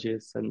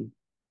psychologists, and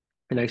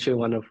actually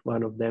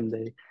one of them,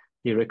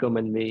 he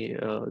recommended me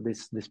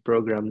this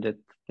program that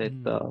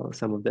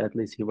some of the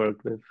athletes he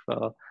worked with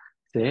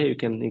say, hey, you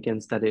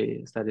can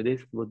study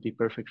this, it would be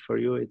perfect for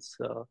you. It's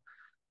a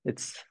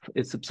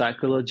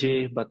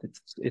psychology, but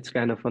it's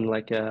kind of on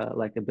like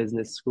a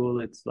business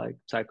school. It's like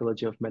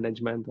psychology of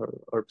management,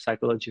 or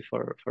psychology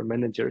for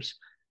managers.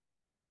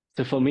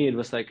 So for me, it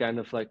was like kind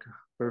of like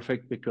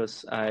perfect,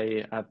 because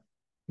I've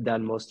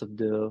done most of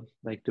the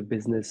like the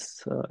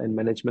business and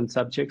management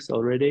subjects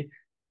already,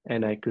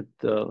 and I could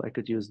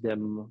use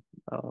them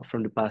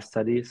from the past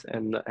studies,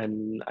 and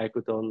I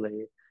could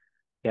only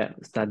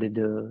study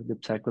the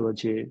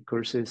psychology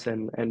courses,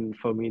 and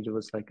for me it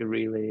was like a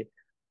really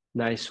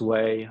nice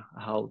way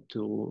how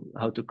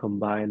to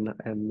combine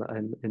and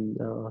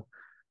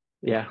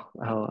yeah,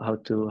 how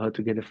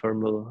to get a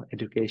formal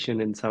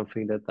education in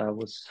something that I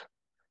was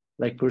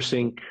like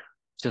pursuing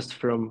just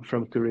from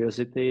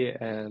curiosity.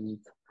 And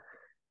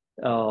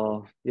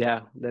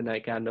yeah, then I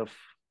kind of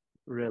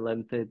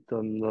relented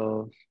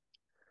on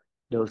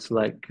those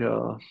like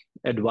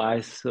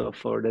advice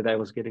for that I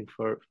was getting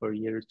for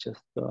years.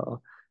 Just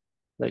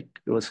like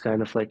it was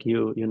kind of like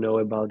you know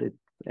about it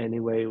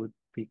anyway. It would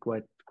be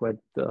quite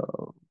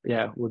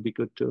yeah, would be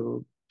good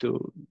to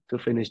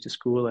finish the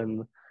school.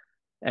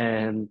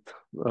 And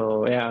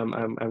yeah,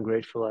 I'm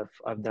grateful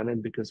I've done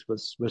it, because it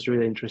was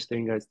really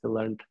interesting. I still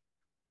learned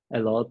a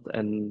lot,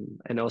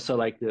 and also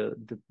like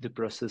the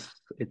process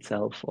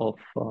itself of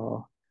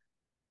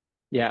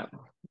yeah,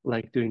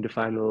 like doing the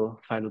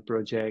final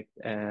project,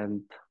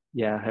 and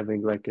yeah,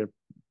 having like a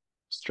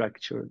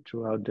structure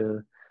throughout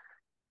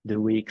the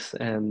weeks,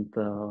 and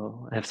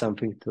have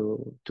something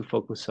to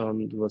focus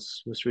on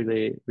was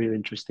really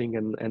interesting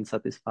and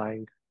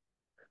satisfying.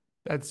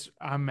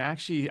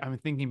 I'm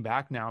thinking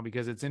back now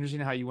because it's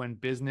interesting how you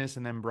went business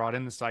and then brought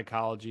in the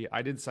psychology.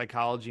 I did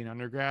psychology in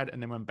undergrad and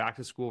then went back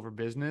to school for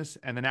business.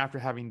 And then after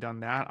having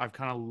done that, I've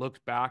kind of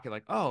looked back at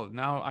like, oh,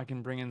 now I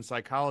can bring in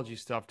psychology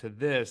stuff to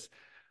this.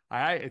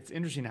 It's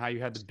interesting how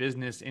you had the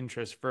business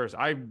interest first.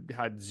 I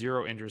had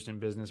zero interest in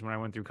business when I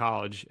went through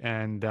college,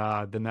 and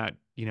then that,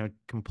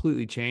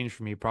 completely changed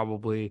for me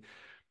probably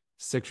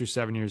 6 or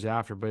 7 years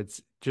after. But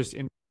it's just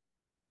in.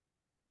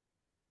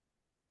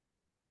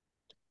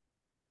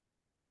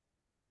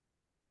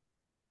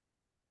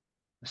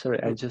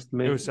 Sorry, I just Oh,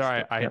 missed sorry.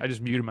 that. I, Yeah. I just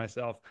muted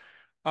myself.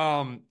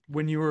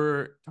 When you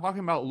were talking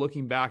about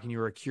looking back and you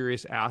were a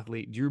curious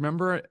athlete, do you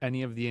remember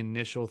any of the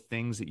initial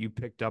things that you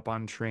picked up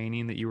on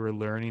training that you were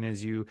learning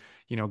as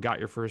got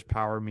your first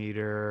power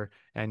meter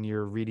and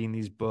you're reading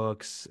these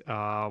books?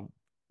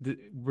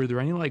 Were there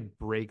any like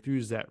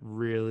breakthroughs that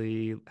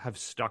really have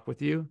stuck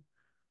with you?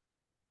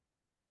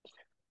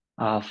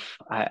 I'm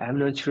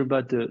not sure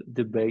about the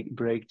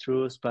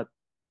breakthroughs, but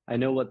I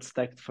know what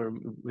stuck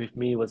with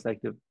me was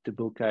like the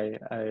book I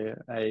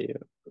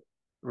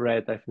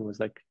read. I think was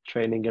like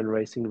Training and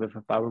Racing with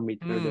a Power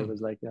Meter. There Mm, was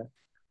like a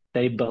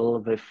table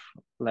with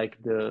like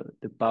the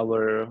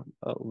power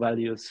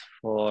values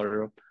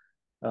for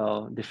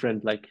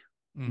different like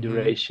mm-hmm.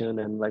 duration,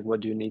 and like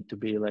what do you need to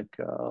be like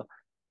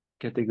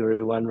category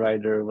one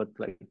rider, what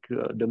like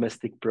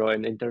domestic pro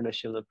and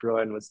international pro,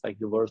 and what's like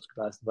the world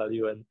class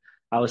value. And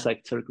I was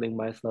like circling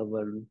myself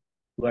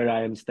where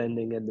I am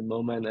standing at the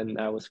moment, and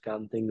I was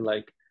counting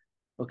like,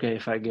 okay,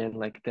 if I gain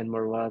like 10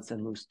 more watts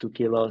and lose 2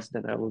 kilos,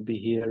 then I will be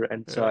here.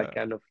 And so I Yeah.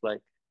 kind of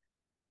like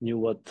knew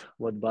what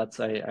watts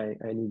I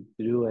need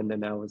to do. And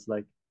then I was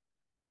like,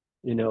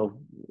 you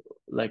know,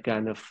 like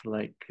kind of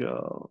like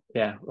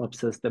yeah,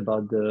 obsessed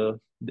about the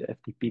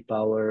FTP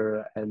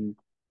power. And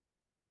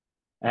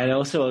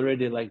also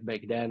already like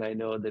back then I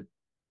know that,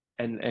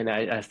 and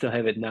I still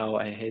have it now.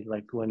 I hate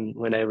like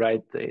when I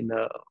write in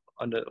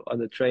on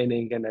the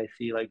training, and I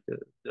see like the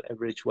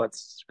average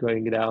watts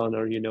going down,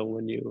 or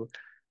when you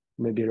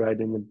maybe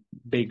ride in a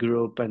big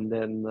group, and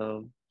then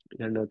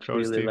you're not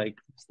really Ghosty. like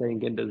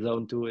staying in the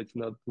zone too. It's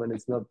not when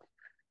it's not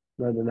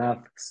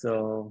enough.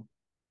 So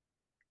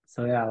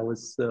yeah, I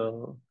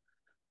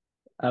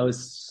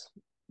was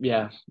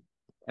yeah,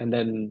 and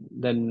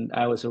then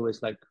I was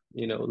always like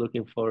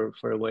looking for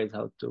ways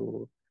how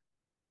to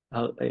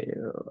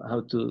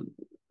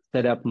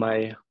set up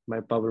my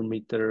power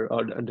meter,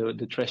 or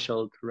the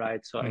threshold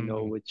right, so I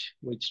know Mm,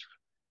 which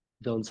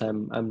zones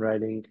I'm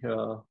riding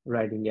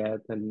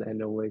at,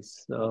 and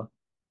always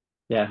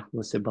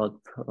was about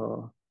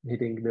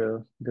hitting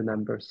the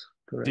numbers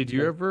Did you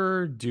correctly.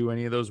 ever do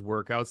any of those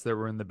workouts that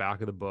were in the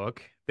back of the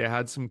book? They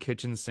had some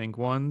kitchen sink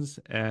ones,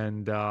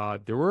 and I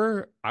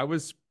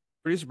was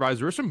pretty surprised.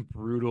 There were some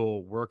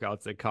brutal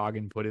workouts that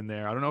Coggin put in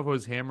there. I don't know if it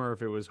was him or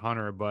if it was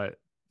Hunter, but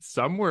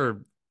some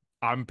were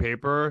on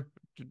paper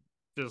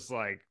just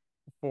like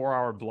 4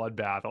 hour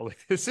bloodbath. I was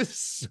like, this is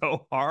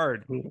so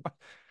hard.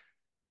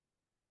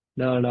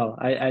 No, no,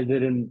 I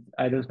didn't.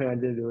 I don't think I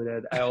did do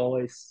that. I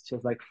always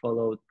just like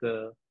followed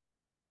the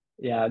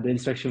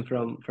instruction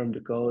from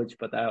the coach,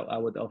 but I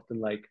would often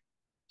like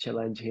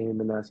challenge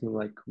him and ask him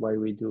like why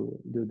we do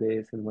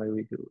this and why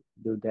we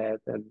do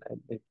that, and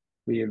if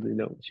we really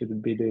know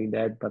shouldn't be doing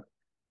that. But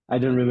I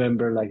don't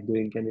remember like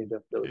doing any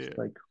of those Yeah.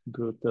 like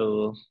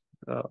brutal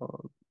uh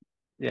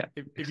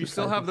If you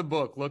still have exercises. the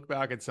book, look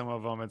back at some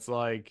of them. It's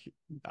like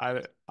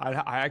I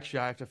actually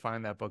I have to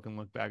find that book and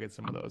look back at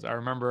some of those. I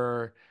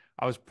remember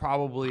I was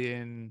probably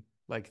in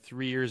like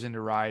 3 years into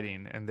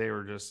riding, and they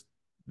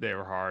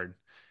were hard.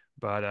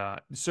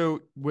 But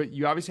so what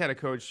you obviously had a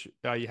coach.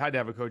 You had to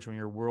have a coach when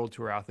you're a world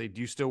tour athlete.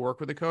 Do you still work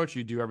with a coach?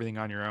 You do everything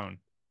on your own?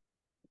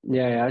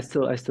 Yeah, I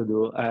still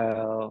do.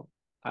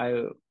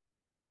 I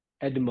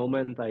At the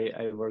moment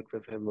I work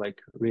with him like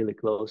really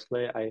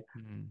closely. I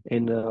Mhm.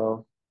 In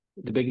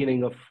the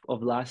beginning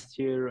of last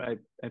year,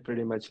 I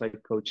pretty much like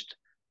coached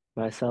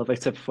myself,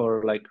 except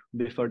for like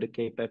before the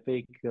Cape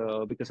Epic,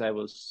 because I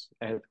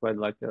had quite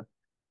like a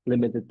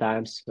limited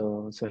time,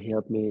 so he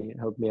helped me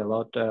a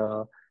lot.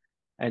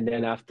 And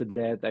then after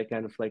that, I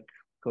kind of like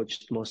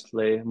coached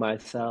mostly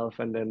myself,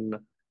 and then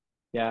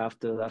yeah,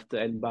 after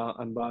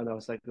Unbound, I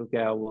was like, okay,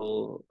 I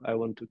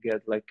want to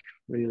get like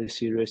really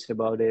serious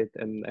about it,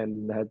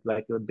 and had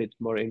like a bit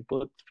more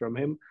input from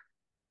him.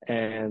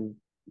 And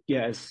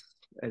yeah,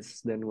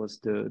 as then was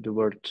the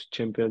World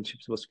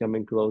Championships was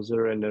coming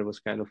closer, and there was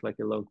kind of like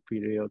a long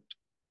period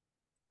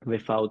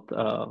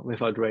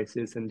without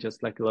races and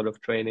just like a lot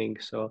of training.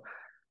 So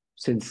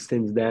since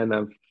then,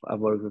 I've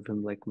worked with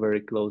him like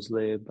very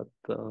closely. But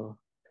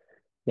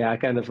yeah, I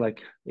kind of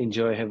like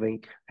enjoy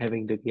having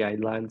the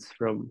guidelines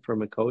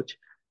from a coach,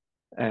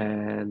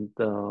 and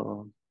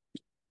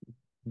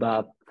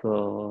but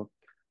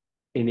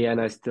in the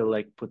end, I still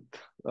like put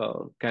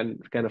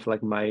kind of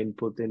like my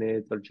input in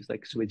it, or just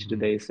like switch the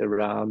Mhm. days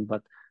around,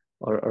 but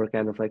or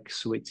kind of like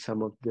switch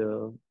some of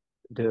the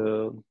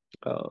the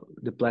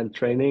planned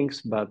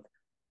trainings. But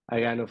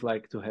I kind of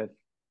like to have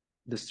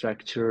the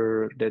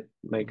structure that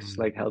makes Mhm.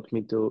 like help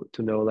me to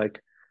know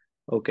like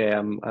okay,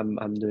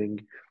 I'm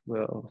doing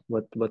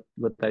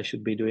what I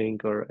should be doing,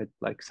 or at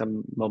like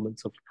some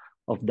moments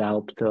of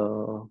doubt,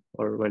 or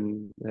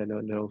when I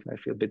don't know if I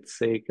feel a bit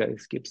sick, I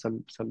skip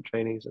some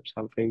trainings or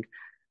something.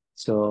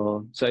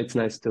 So it's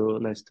nice to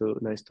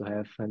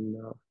have. And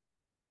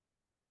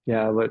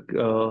yeah,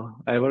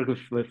 I work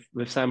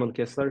with Simon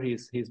Kessler.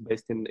 He's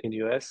based in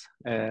US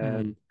Mhm.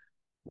 and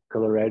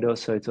Colorado,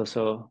 so it's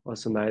also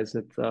nice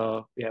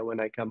that when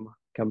I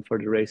come for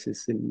the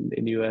races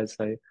in US,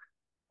 I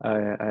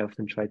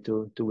often try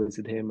to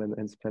visit him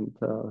and spend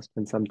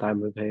some time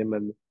with him.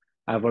 And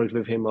I've worked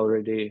with him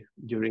already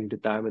during the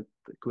time at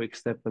Quick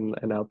Step and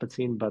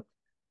Alpecin, but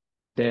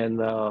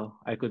then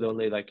I could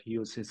only like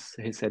use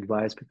his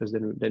advice, because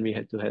then we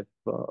had to have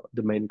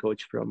the main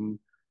coach from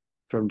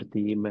the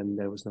team, and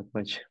there was not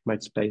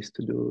much space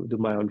to do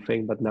my own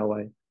thing. But now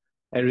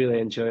I really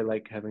enjoy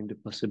like having the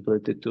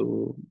possibility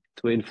to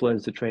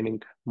influence the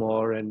training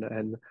more,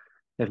 and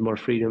have more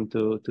freedom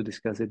to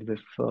discuss it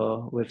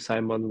with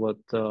Simon,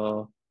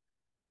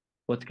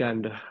 what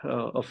kind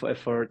of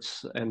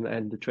efforts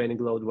and the training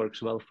load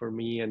works well for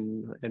me,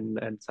 and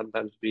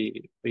sometimes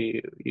we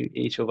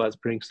each of us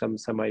bring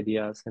some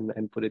ideas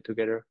and put it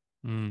together.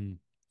 Mhm.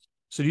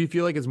 So do you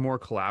feel like it's more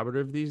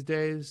collaborative these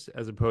days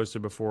as opposed to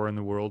before in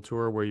the world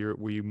tour where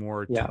were you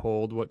more Yeah,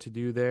 told what to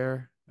do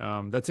there?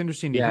 That's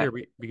interesting to yeah, hear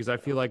because I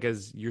feel like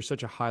as you're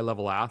such a high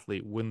level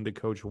athlete, wouldn't the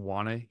coach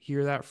want to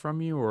hear that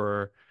from you?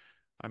 Or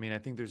I mean, I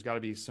think there's got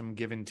to be some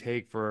give and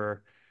take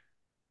for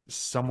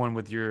someone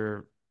with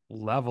your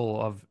level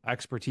of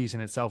expertise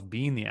in itself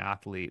being the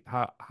athlete.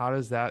 How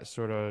does that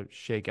sort of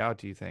shake out,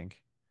 do you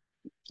think?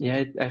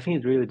 yeah. I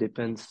think it really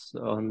depends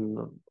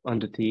on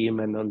the team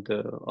and on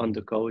the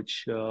Mm.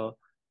 coach.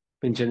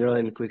 In general,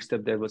 in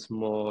Quickstep, there was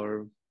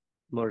more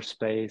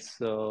space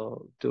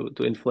to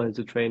influence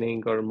the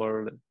training, or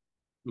more.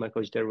 My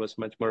coach there was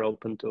much more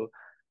open to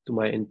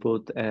my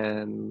input,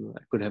 and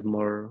I could have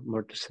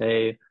more to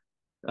say.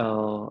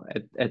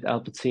 At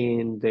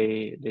Alpecin,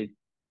 they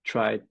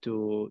tried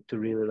to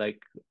really like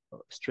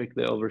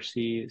strictly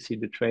oversee see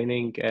the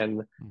training,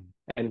 Mm.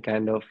 and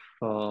kind of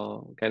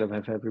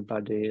have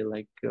everybody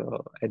like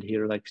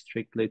adhere like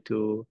strictly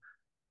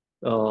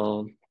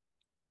uh,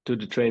 to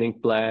the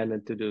training plan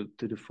and to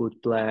the food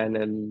plan.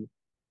 And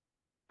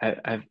I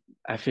I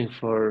I think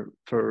for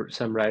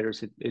some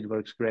riders it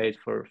works great,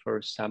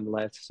 for some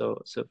less.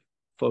 So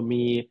for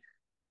me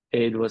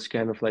it was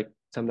kind of like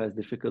sometimes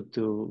difficult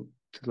to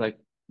like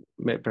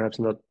perhaps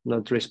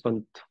not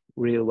respond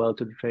real well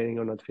to the training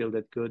or not feel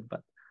that good,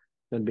 but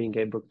not being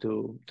able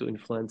to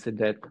influence it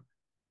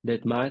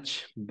that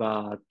much.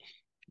 But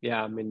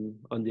yeah, I mean,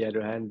 on the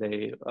other hand,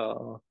 they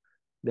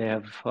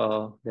have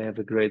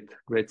a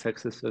great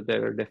success. So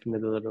there are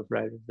definitely a lot of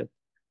riders that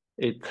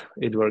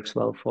it works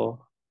well for.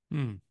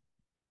 Hmm.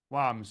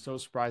 Wow, I'm so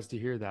surprised to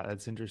hear that.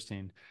 That's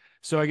interesting.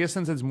 So I guess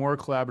since it's more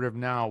collaborative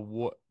now,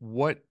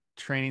 what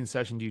training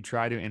session do you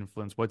try to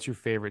influence? What's your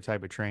favorite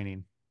type of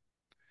training?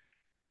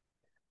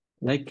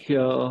 Like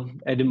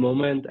at the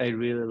moment, I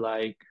really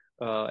like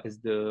as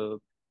the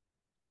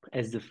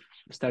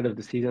start of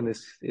the season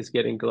is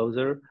getting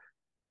closer,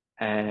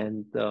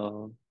 and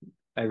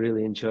I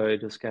really enjoy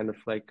those kind of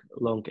like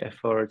long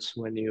efforts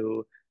when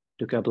you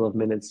do a couple of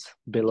minutes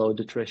below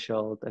the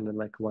threshold and then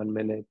like 1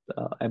 minute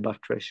above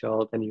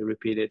threshold, and you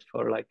repeat it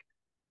for like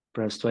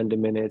perhaps 20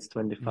 minutes,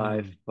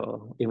 25,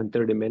 Mm, even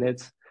 30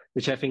 minutes,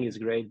 which I think is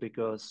great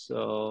because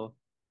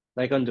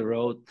like on the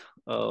road,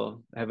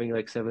 having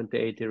like 70,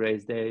 80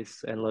 race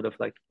days and a lot of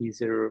like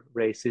easier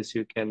races,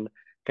 you can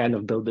kind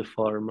of build the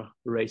form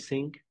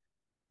racing.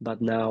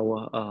 But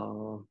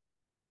now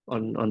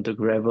on the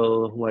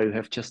gravel where you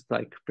have just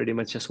like pretty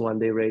much just 1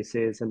 day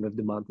races, and with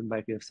the mountain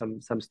bike you have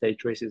some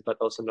stage races, but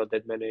also not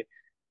that many.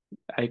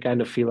 I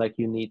kind of feel like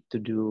you need to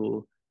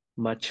do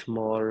much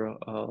more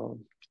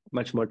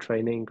much more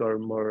training or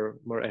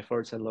more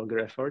efforts and longer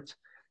efforts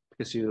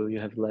because you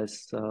have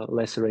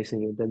less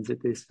racing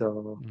intensity.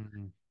 So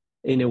mm,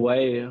 in a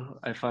way,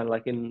 I find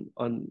like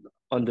on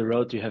the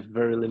road you have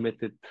very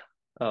limited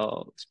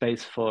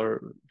space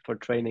for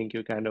training.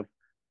 You kind of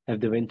have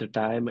the winter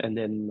time, and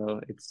then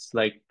it's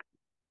like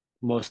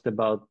most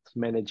about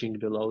managing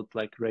the load,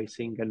 like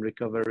racing and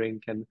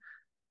recovering and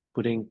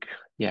putting,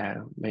 yeah,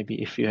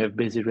 maybe if you have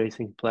busy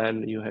racing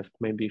plan, you have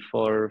maybe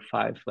 4 or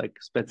 5 like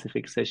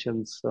specific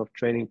sessions of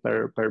training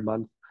per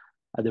month.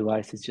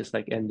 Otherwise, it's just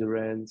like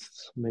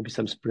endurance, maybe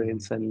some mm.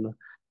 sprints and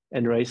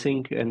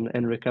racing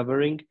and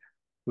recovering.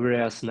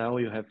 Whereas now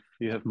you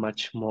have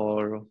much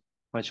more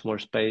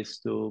space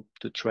to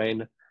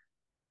train.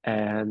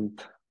 And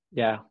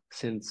yeah,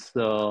 since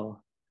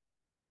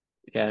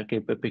yeah,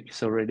 Cape Epic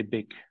is already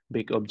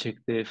big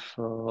objective,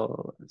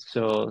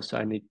 so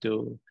I need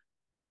to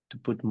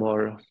put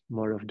more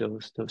of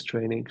those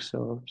trainings.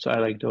 So I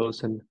like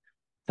those. And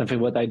something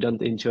what I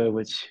don't enjoy,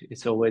 which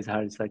is always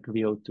hard, is like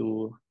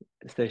VO2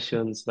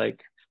 sessions,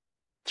 like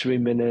 3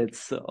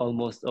 minutes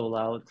almost all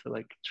out,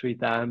 like 3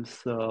 times.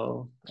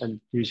 So and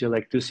usually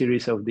like 2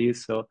 series of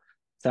these. So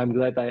I'm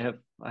glad I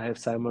have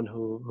Simon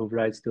who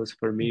writes those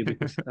for me,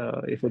 because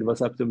if it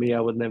was up to me, I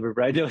would never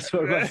write those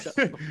for myself.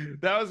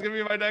 That was gonna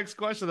be my next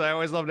question that I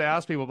always love to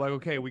ask people. Like,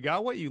 okay, we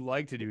got what you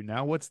like to do.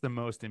 Now, what's the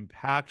most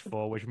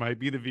impactful, which might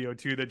be the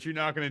VO2 that you're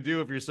not gonna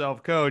do if you're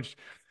self-coached.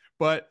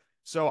 But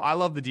so I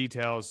love the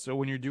details. So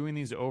when you're doing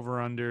these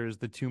over-unders,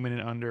 the 2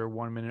 minute under,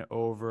 1 minute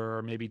over,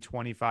 or maybe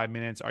 25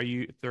 minutes, are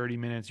you 30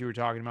 minutes you were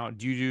talking about?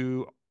 Do you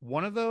do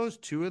one of those,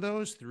 two of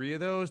those, three of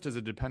those? Does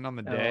it depend on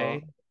the Uh,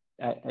 day?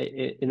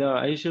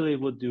 I usually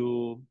would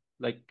do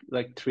like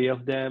 3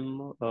 of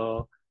them,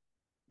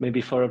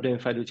 maybe 4 of them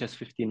if I do just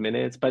 15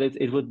 minutes. But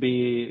it would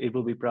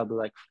be probably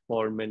like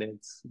 4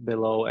 minutes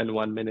below and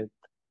 1 minute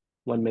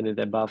 1 minute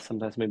above.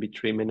 Sometimes maybe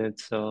 3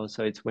 minutes. So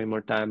it's way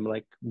more time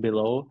like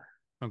below.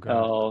 Okay.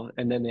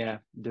 And then yeah,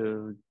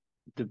 the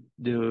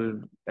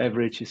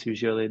average is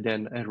usually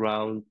then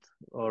around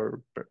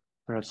or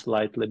perhaps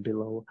slightly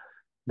below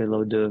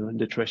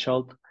the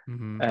threshold.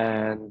 Hmm.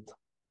 And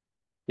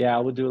yeah, I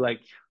would do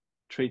like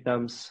 3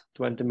 times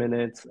 20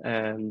 minutes.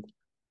 And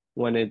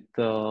when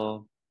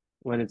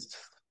when it's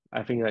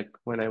I think like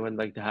when I went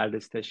like the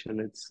hardest session,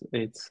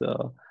 it's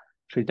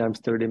 3 times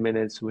 30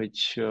 minutes,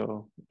 which yeah,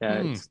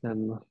 Hmm. it's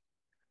then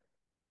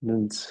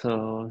it's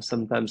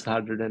sometimes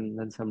harder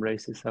than some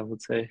races, I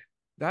would say.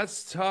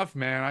 That's tough,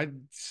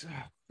 man.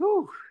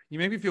 Whew, you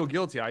make me feel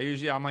guilty.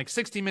 I'm like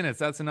 60 minutes,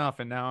 that's enough.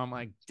 And now I'm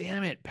like,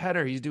 damn it,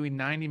 Petr, he's doing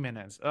 90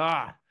 minutes.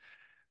 Ah,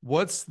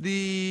 what's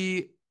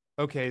the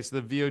okay? So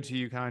the VO2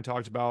 you kind of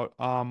talked about.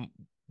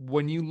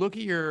 When you look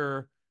at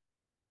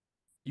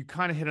you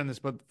kind of hit on this,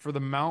 but for the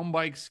mountain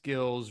bike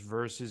skills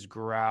versus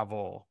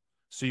gravel,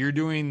 so you're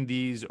doing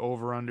these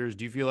over-unders.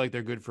 Do you feel like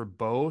they're good for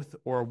both?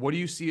 Or what do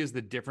you see as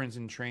the difference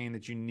in training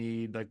that you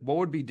need? Like, what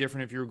would be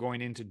different if you were going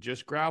into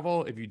just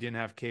gravel if you didn't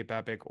have Cape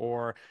Epic?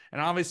 Or,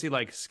 and obviously,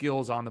 like,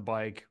 skills on the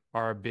bike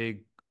are a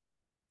big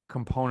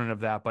component of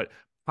that, but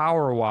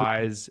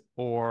power-wise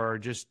or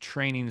just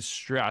training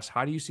stress,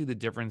 how do you see the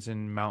difference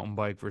in mountain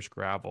bike versus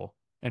gravel?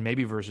 And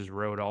maybe versus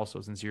road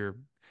also, since you're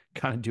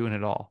kind of doing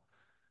it all.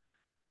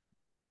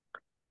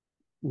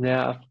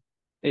 Yeah,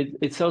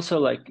 it's also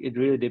like it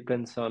really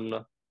depends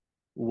on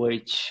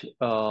which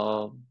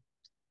uh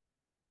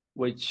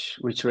which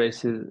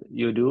races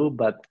you do.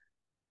 But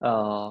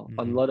on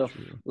Mm,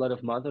 true. a lot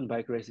of mountain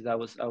bike races, I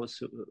was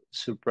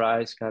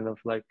surprised, kind of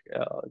like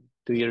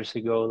 2 years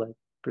ago, like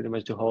pretty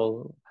much the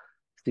whole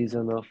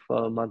season of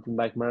mountain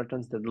bike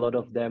marathons, that a lot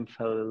of them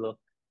feel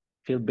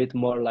a bit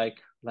more like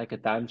a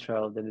time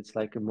trial. Then it's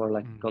like a more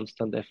like Mm.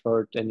 constant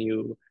effort, and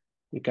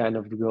you kind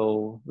of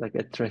go like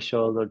at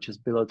threshold or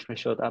just below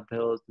threshold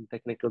uphills and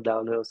technical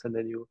downhills, and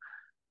then you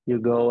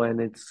go,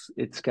 and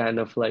it's kind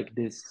of like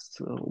this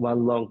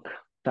one long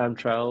time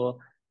trial.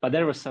 But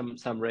there were some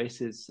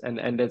races,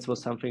 and that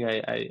was something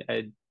I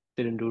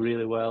didn't do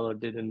really well or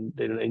didn't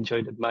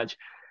enjoy that much.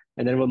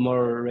 And there were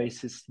more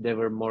races. They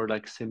were more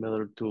like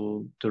similar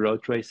to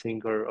road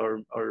racing or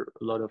a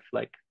lot of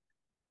like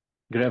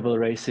gravel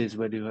races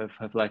where you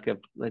have like a,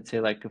 let's say,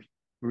 like a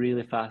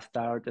really fast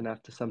start, and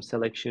after some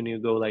selection you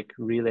go like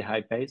really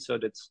high pace. So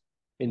that's,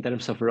 in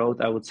terms of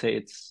road, I would say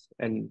it's,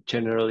 and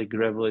generally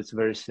gravel, it's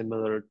very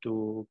similar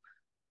to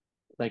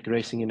like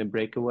racing in a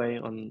breakaway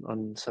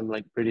on some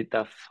like pretty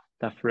tough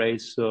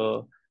race.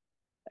 So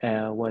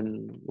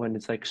when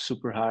it's like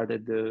super hard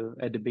at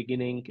the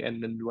beginning,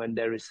 and then when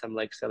there is some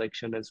like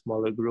selection and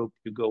smaller group,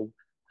 you go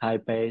high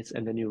pace,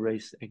 and then you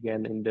race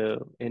again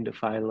in the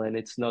final. And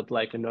it's not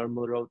like a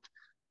normal road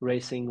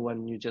racing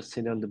when you just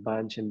sit on the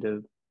bench and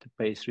the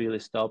pace really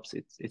stops.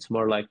 It's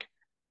more like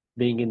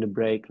being in the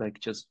break, like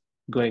just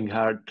going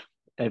hard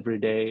every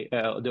day,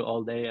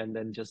 all day, and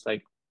then just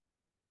like,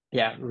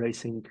 yeah,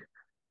 racing,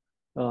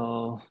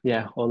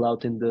 yeah, all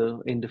out in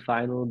the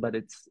final. But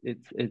it's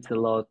a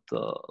lot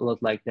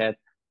like that.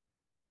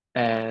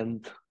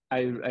 And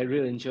I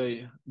really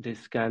enjoy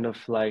this kind of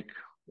like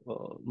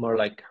more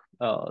like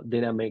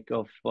dynamic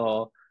of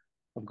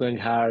going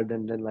hard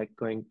and then like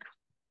going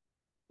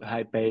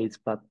high pace,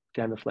 but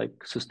kind of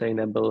like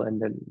sustainable,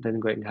 and then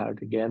going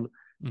hard again.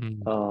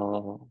 Mm.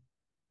 Uh,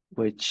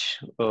 which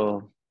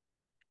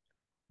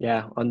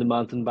yeah, on the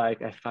mountain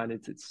bike I find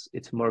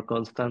it's more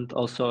constant.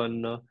 Also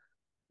on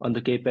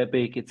the Cape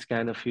Epic, it's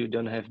kind of, you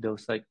don't have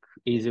those like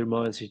easier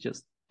moments. You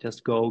just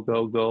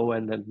go,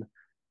 and then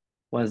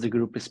once the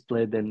group is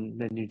split, then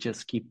you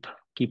just keep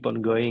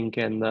on going.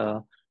 And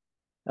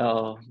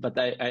but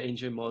I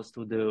enjoy most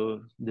of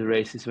the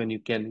races when you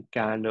can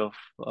kind of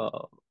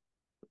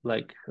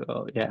like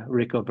yeah,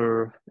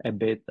 recover a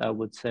bit, I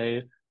would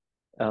say.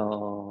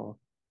 So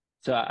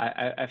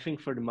I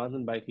think for the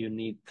mountain bike you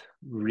need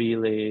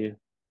really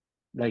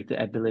like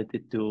the ability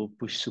to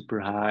push super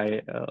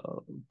high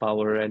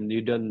power, and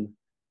you don't,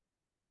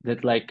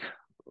 that like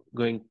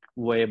going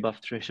way above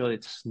threshold,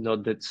 it's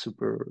not that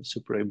super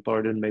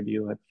important. Maybe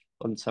you have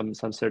on some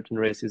certain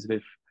races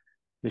with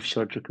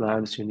shorter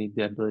climbs, you need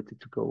the ability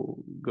to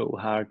go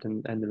hard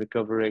and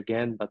recover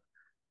again. But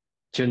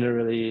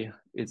generally,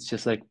 it's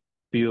just like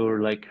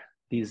pure like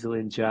diesel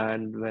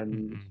engine.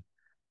 When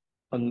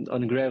Mhm.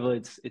 on gravel,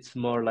 it's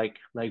more like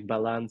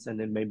balance, and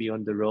then maybe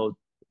on the road,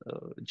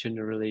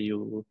 generally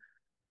you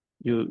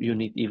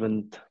need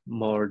even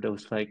more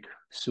those like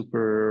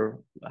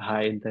super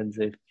high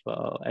intensive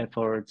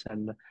efforts.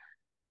 And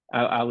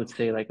I would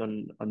say like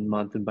on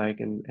mountain bike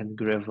and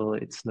gravel,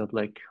 it's not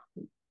like,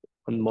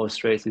 on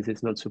most races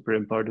it's not super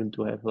important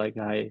to have like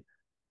high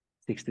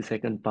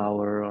 60-second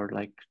power or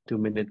like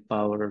 2-minute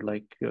power,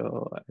 like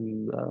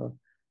and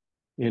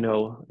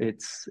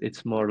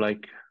it's more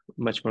like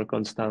much more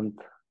constant.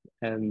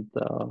 And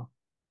so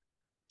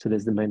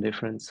that's the main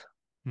difference.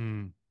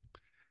 Mm.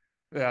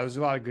 Yeah, there's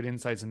a lot of good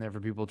insights in there for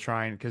people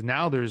trying, because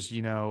now there's,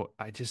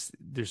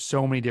 there's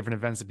so many different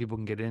events that people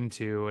can get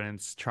into, and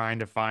it's trying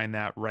to find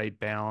that right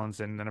balance.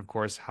 And then, of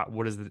course,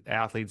 what is the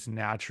athlete's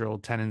natural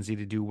tendency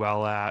to do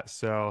well at?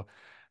 So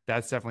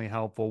that's definitely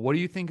helpful. What do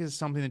you think is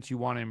something that you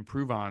want to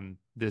improve on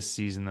this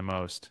season the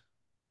most?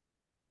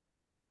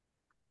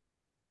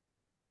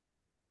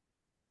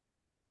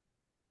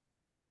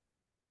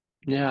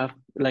 Yeah,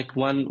 like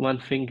one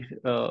thing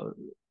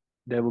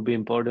that will be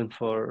important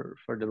for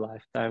the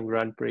lifetime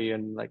Grand Prix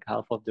and like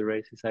half of the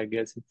races, I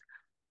guess,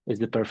 is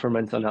the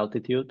performance on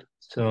altitude. Mm.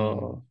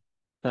 So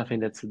I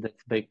think that's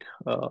big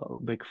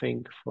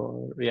thing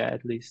for, yeah,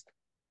 at least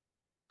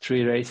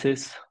 3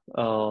 races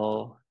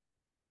uh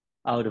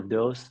out of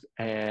those.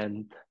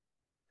 And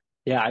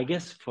yeah, I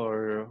guess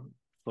for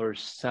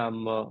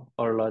some or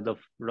a lot of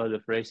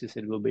races,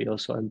 it will be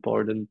also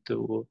important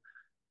to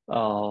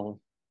uh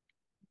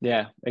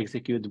yeah,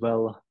 execute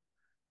well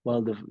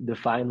the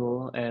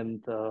final.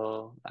 And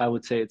I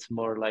would say it's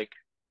more like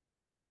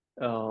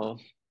uh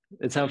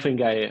it's something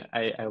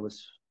I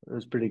was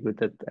pretty good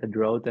at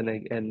road,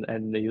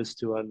 and used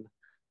to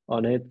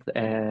on it.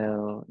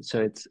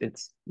 So it's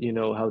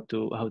how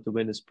to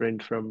win a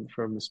sprint from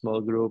a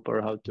small group,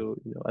 or how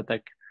to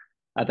attack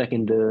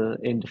in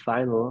the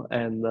final.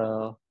 And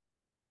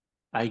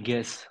I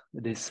guess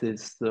this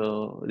is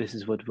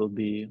what will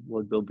be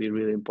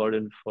really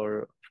important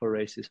for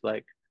races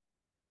like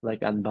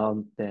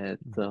Unbound, that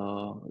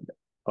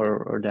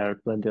or there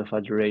are plenty of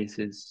other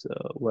races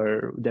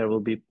where there will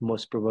be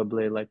most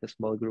probably like a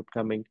small group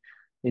coming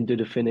into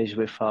the finish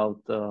without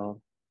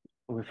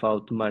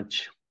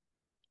much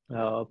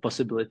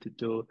possibility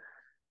to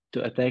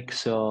attack.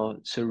 So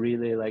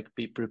really like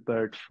be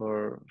prepared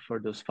for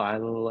those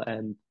final.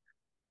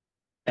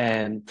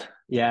 And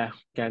yeah,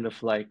 kind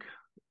of like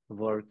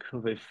work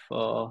with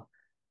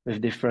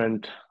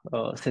different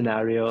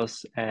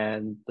scenarios,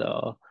 and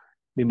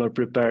be more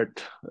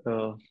prepared,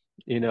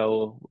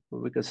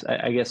 because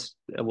I guess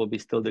it will be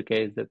still the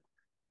case that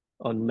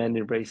on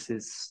many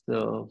races,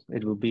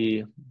 it will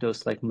be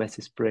those like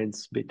messy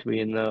sprints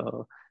between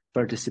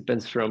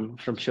participants from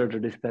shorter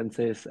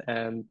distances,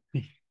 and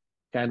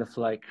kind of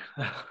like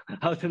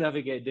how to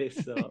navigate this.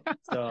 So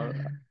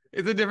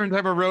It's a different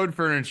type of road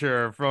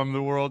furniture from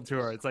the World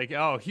Tour. It's like,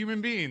 oh,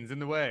 human beings in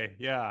the way.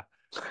 Yeah.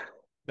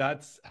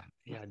 That's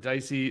yeah,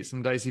 dicey,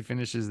 some dicey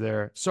finishes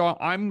there. So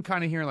I'm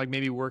kind of hearing like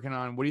maybe working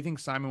on what do you think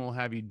Simon will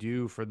have you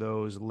do for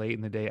those late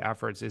in the day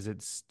efforts?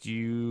 Do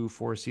you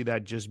foresee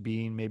that just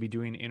being maybe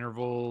doing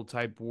interval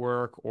type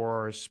work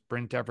or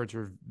sprint efforts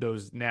or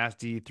those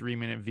nasty 3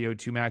 minute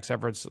VO2 max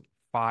efforts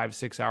 5,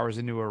 6 hours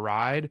into a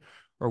ride?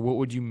 Or what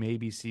would you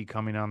maybe see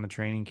coming on the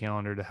training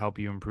calendar to help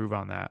you improve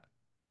on that?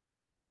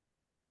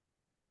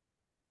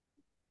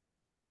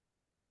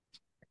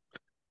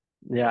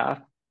 yeah,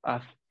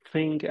 I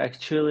think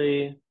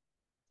actually,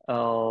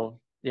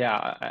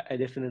 yeah, I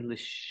definitely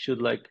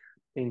should like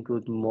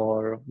include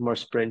more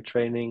sprint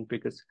training,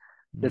 because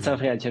that's Mm,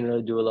 something I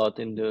generally do a lot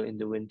in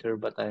the winter,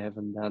 but I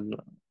haven't done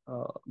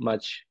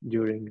much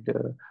during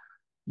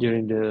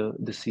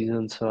the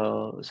season.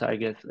 So I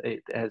guess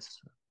it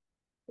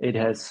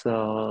has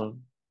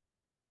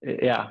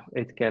yeah,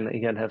 it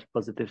can have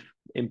positive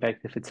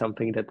impact if it's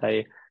something that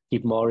I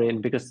keep more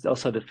in, because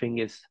also the thing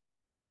is,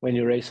 when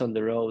you race on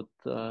the road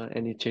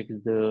and you check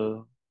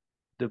the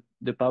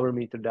power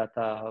meter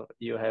data,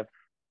 you have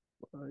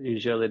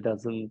usually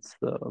dozens,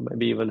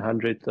 maybe even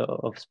hundreds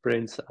of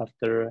sprints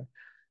after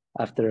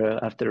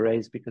a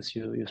race, because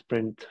you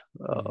sprint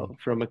mm,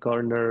 from a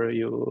corner.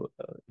 You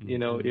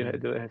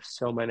mm, have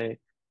so many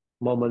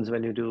moments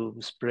when you do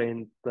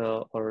sprint,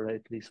 or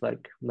at least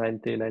like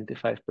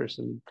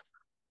 90-95%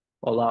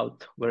 all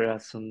out,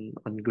 whereas on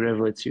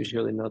gravel it's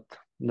usually not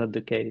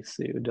the case.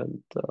 You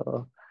don't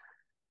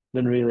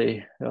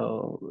really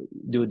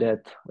do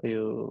that.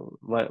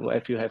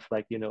 If you have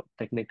like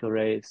technical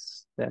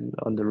race, then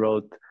on the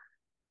road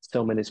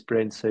so many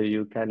sprints, so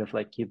you kind of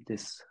like keep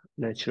this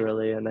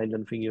naturally, and I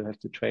don't think you have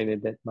to train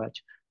it that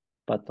much.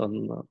 But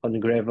on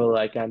gravel,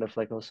 I kind of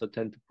like also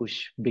tend to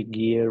push big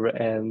gear,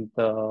 and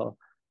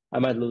I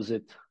might lose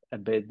it a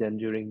bit then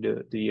during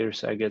the year.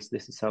 So I guess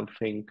this is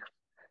something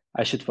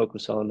I should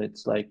focus on.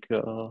 It's like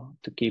to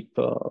keep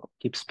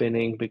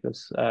spinning,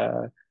 because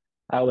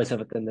I always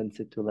have a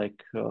tendency to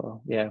like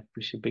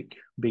push a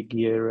big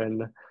gear,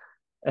 and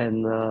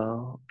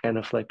kind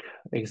of like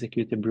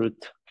execute a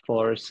brute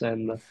force,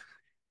 and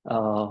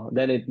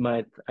then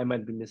I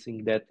might be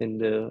missing that in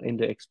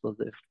the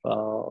explosive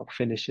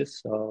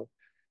finishes. So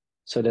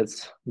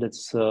that's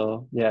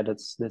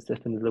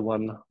definitely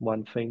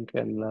one thing,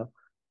 and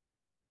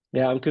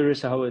yeah, I'm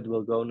curious how it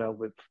will go now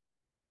with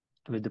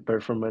the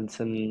performance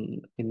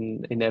in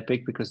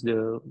Epic, because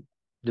the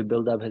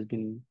build up has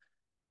been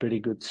pretty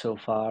good so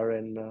far,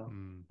 and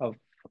mm. I've,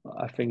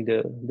 I think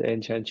the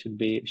engine should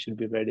be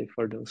ready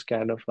for those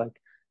kind of like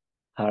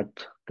hard,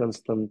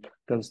 constant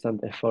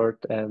effort,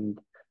 and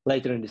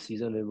later in the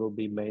season it will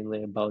be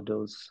mainly about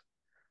those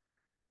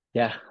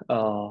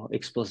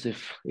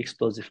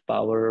explosive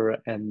power,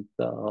 and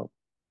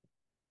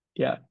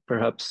yeah,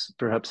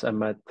 perhaps I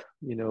might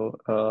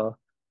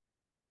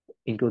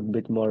include a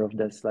bit more of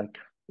this like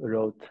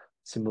road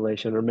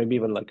simulation, or maybe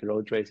even like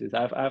road races.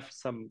 I have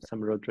some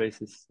road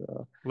races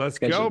Let's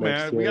go, scheduled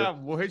next man. year.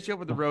 We'll hit you up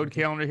with the road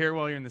calendar here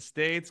while you're in the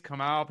States.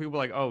 Come out. People are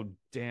like, oh,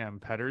 damn,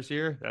 Petter's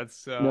here.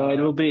 That's No, it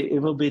will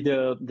be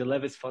the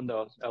Levis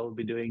Fondo I will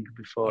be doing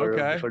before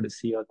okay. before the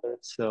Sea Otter.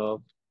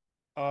 So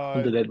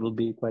Uh, that will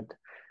be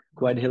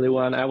quite hilly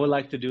one. I would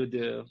like to do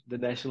the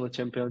national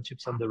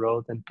championships on the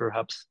road, and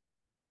perhaps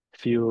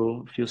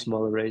few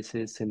smaller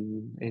races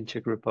in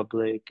Czech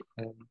Republic,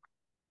 and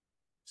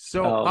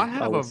so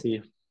I will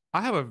see. I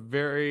have a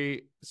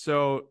very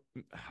so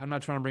I'm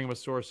not trying to bring up a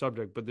sore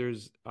subject, but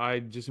I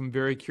just am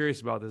very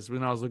curious about this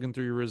when I was looking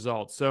through your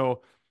results.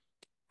 So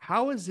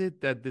how is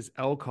it that this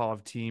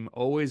Elkov team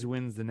always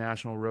wins the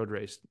national road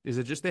race? Is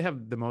it just they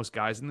have the most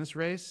guys in this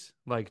race?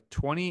 Like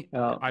 20,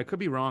 Uh, I could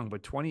be wrong,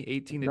 but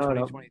 2018 to no,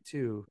 no,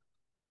 2022,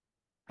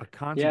 a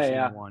Conti yeah, team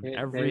yeah. won They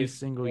every they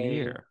single they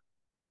year.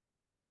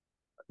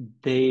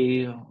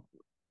 they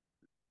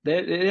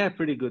they are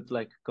pretty good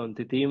like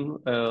Conti team.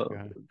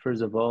 Okay.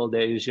 First of all,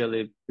 they're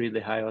usually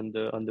really high on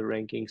the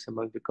rankings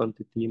among the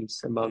Conti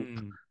teams, among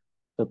Mm,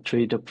 top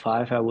three, top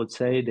five, I would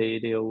say.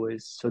 They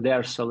always, so they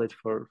are solid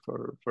for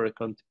a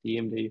Conti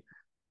team.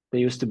 They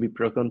used to be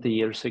Pro Conti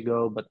years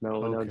ago, but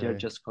now they're okay.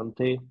 just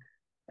Conti.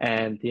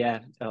 And yeah,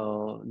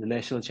 the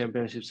national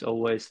championships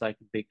always like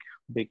a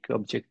big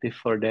objective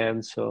for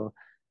them. So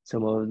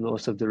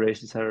most of the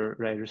riders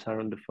are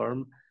on the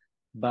farm,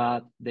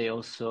 but they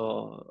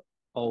also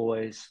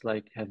always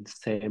like have the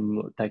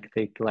same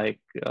tactic. Like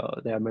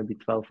there are maybe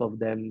 12 of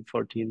them,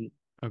 14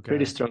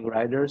 pretty Okay. strong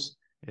riders.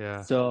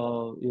 Yeah.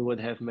 So you would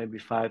have maybe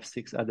 5,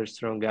 6 other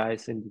strong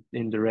guys in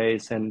the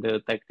race, and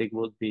the tactic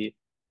would be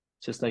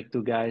just like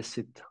two guys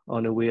sit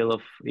on a wheel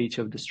of each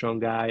of the strong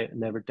guy,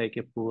 never take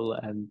a pull,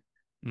 and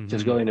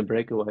just Hmm. go in a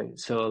breakaway.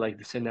 So like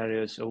the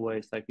scenario is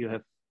always like you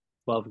have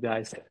 12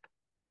 guys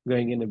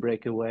going in a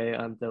breakaway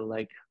until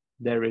like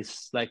there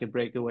is like a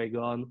breakaway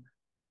gone.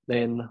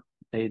 Then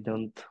they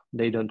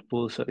don't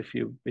pull. So if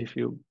you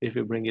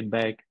bring it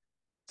back,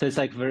 so it's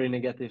like very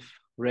negative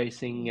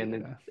racing, and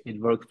Yeah. it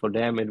worked for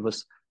them. It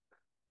was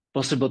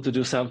possible to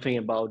do something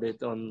about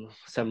it on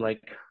some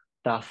like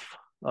tough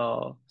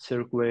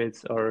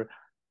circuits, or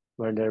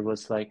where there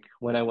was like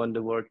when I won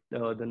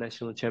the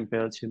national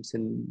championships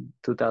in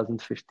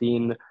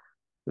 2015,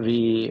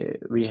 we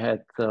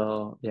had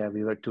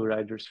we were two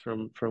riders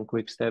from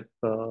Quick Step,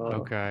 I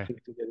Okay.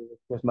 think together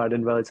with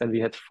Martin Wells, and we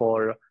had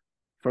four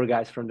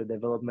guys from the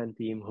development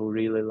team who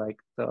really like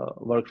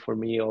worked for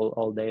me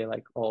all day,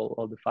 like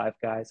all the five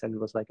guys, and it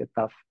was like a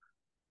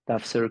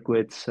tough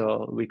circuit,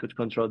 so we could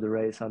control the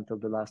race until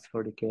the last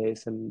 40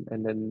 Ks, and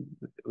then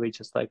we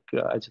just like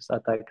I just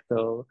attacked,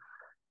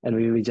 and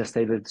we just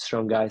stayed with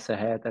strong guys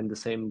ahead. And the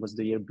same was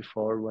the year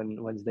before when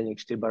Zdeněk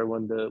Štibar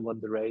won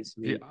the race.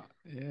 Yeah.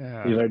 We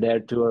Yeah. were there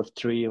two or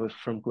three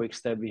from Quick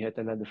Step. We had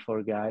another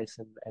four guys,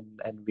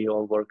 and we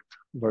all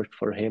worked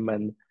for him.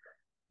 And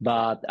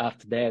but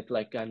after that,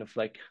 like kind of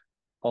like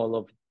all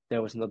of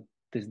there was not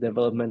this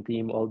development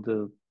team. All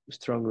the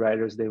strong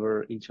riders, they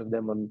were each of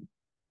them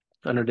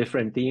on a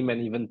different team.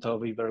 And even though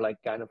we were like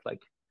kind of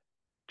like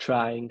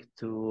trying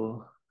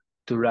to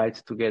ride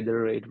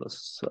together, it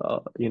was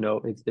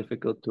it's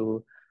difficult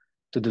to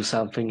do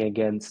something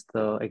against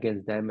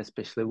them,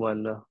 especially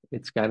when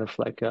it's kind of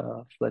like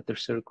a flatter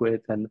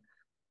circuit and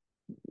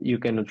you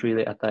cannot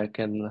really attack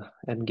and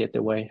get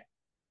away.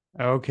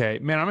 Okay.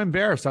 Man, I'm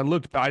embarrassed. I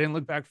didn't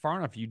look back far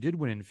enough. You did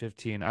win in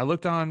 15. I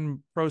looked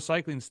on pro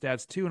cycling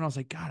stats too, and I was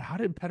like, God, how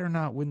did Petr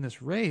not win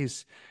this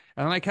race?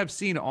 And then I kept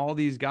seeing all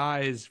these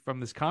guys from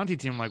this Conti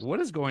team. I'm like, what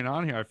is going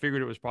on here? I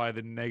figured it was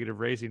probably the negative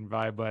racing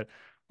vibe, but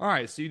all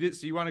right. So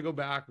you want to go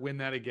back, win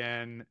that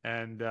again.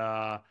 And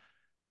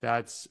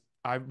that's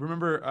I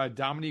remember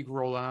Dominique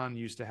Roland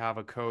used to have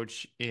a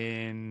coach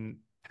in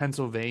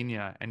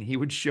Pennsylvania, and he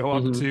would show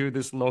up Hmm. to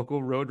this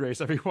local road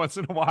race every once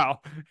in a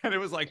while. And it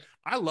was like,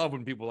 I love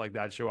when people like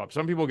that show up.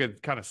 Some people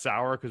get kind of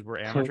sour because we're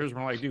amateurs.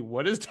 We're like, dude,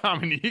 what is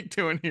Dominique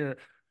doing here?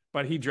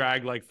 But he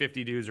dragged like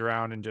 50 dudes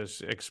around and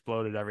just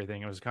exploded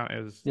everything. Yeah,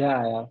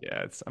 yeah.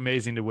 Yeah, it's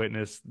amazing to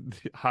witness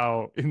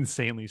how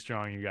insanely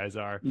strong you guys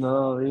are.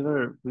 No, we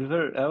were.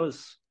 I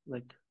was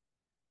like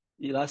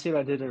last year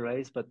I did a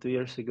race, but 2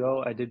 years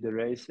ago I did the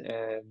race,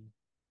 and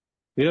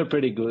we were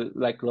pretty good,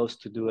 like close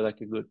to do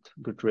like a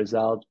good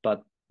result.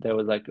 But there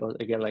was like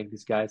again like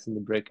these guys in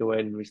the breakaway,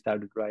 and we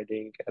started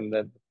riding, and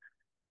then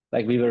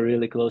like we were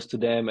really close to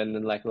them, and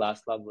then like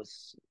last lap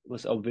was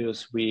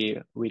obvious we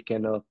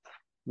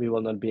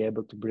will not be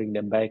able to bring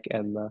them back.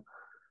 And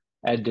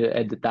at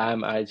the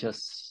time I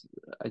just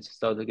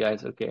told the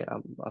guys, okay,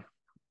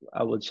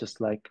 I will just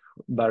like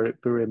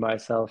bury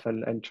myself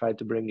and try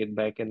to bring it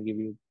back and give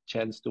you a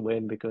chance to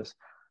win, because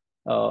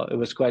it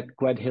was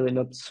quite hilly,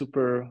 not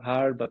super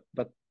hard,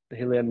 but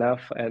hilly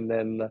enough. And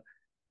then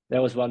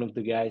there was one of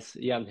the guys,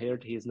 Jan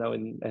Hirt. He's now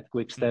in at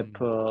Quick Step,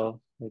 Mm.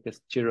 like a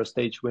Giro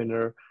stage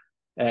winner,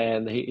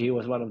 and he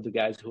was one of the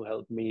guys who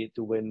helped me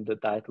to win the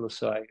title.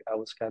 So I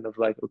was kind of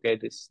like, okay,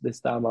 this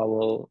time I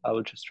will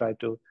just try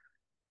to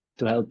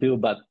help you.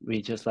 But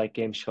we just like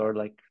came short,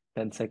 like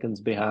 10 seconds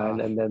behind.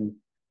 Ah, And then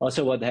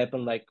also what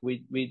happened, like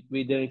we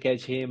didn't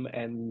catch him,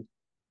 and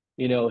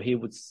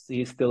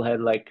he still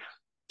had like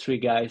three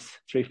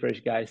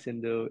fresh guys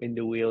in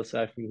the wheel.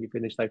 So I think he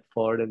finished like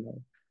fourth, and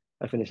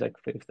I finished like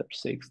fifth or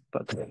sixth.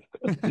 But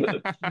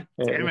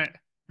damn uh, it.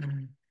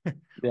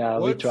 yeah,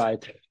 we What's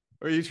tried.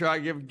 Or you try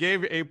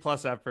gave A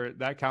plus effort.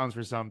 That counts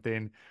for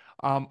something.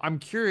 I'm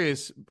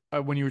curious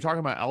when you were talking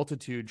about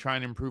altitude,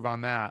 trying to improve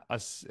on that.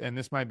 And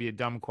this might be a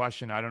dumb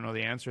question. I don't know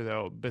the answer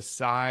though.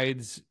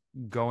 Besides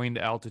going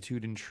to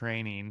altitude and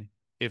training,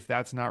 if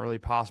that's not really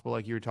possible,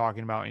 like you were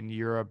talking about in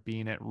Europe,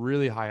 being at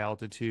really high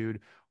altitude,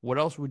 what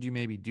else would you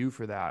maybe do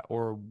for that?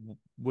 Or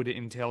would it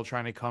entail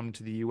trying to come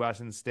to the US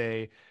and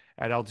stay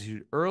at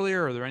altitude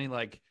earlier? Are there any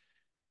like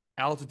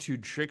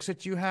altitude tricks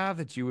that you have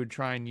that you would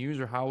try and use,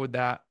 or how would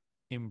that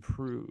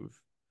improve?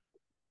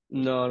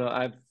 No, no,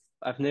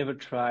 I've never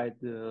tried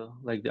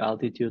like the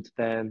altitude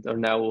tent. Or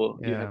now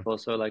you have Yeah.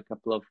 also like a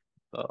couple of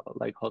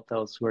like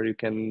hotels where you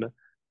can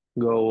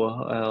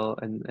go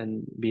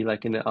and be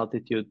like in an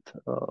altitude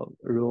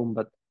room.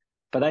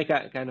 But I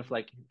kind of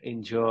like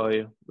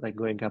enjoy like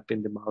going up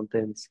in the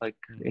mountains, like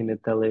in Mhm.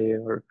 Italy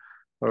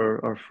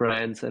or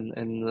France,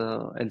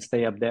 and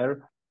stay up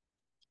there.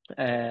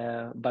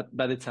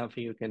 But it's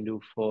something you can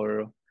do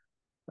for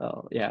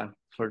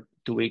for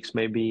 2 weeks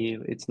maybe.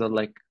 It's not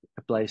like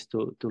a place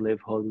to live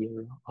whole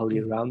year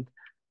Mhm. round.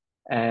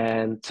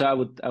 And so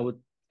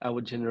I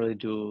would generally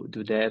do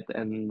that.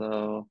 And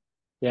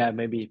yeah,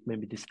 maybe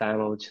this time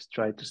I would just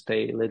try to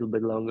stay a little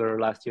bit longer.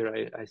 Last year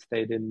I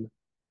stayed in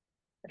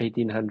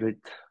 1800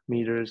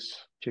 meters,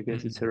 which I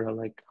guess it's Mhm. around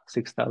like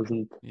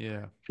 6,000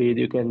 Yeah. feet.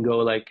 You can go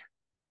like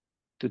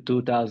to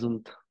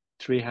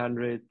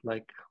 2,300,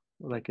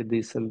 like a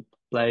decent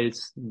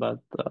place. But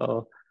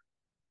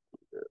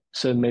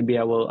so maybe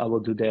I will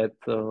do that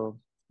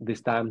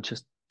this time.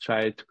 Just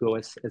try to go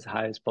as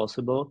high as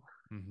possible.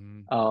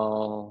 Hmm.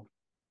 Uh,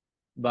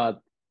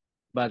 but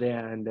but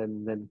yeah, and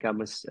then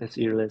come as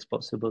early as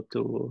possible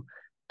to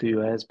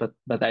US. But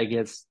I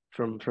guess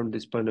from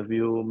this point of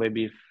view,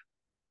 maybe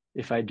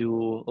if I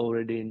do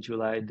already in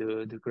July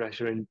the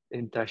crusher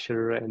in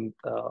Tasher and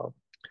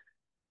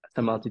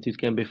some altitude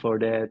camp before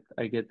that,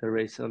 I get a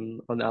race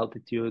on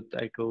altitude.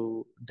 I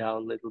go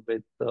down a little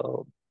bit.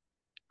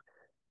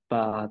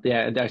 But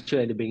yeah, and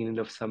actually at the beginning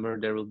of summer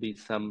there will be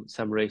some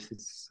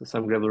races,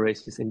 some gravel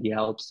races in the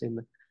Alps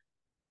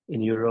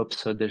in Europe.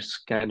 So there's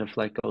kind of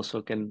like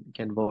also can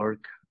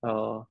work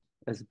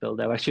as a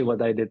build up. Actually,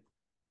 what I did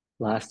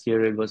last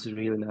year, it was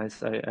really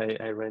nice.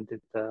 I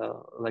rented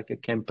like a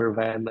camper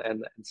van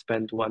and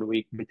spent 1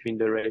 week between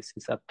the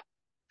races up,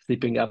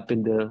 sleeping up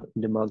in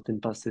the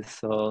mountain passes.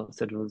 So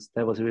that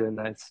was a really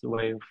nice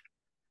way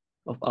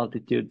of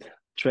altitude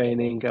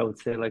training. I would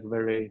say like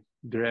very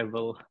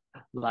gravel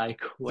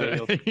like way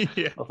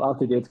Yeah. of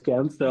altitude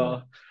camp.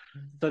 So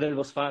that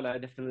was fun. I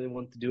definitely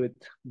want to do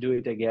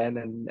it again,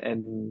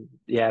 and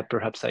yeah,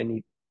 perhaps I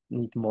need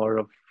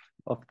more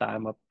of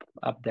time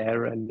up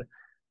there, and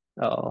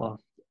uh,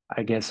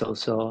 I guess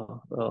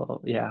also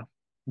yeah,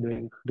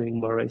 doing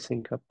more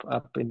racing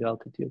up in the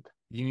altitude.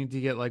 You need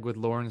to get like with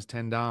Lawrence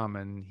Tendam,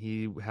 and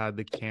he had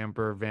the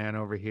camper van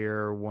over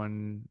here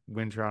one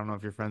winter. I don't know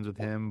if you're friends with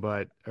him,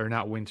 but or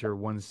not winter,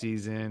 one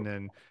season.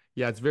 And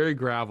yeah, it's very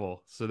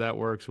gravel, so that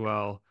works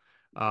well.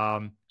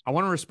 I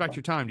want to respect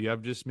your time. Do you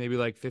have just maybe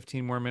like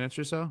 15 more minutes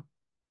or so?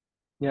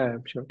 Yeah,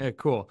 I'm sure. Yeah,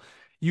 cool.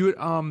 You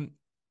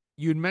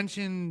had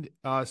mentioned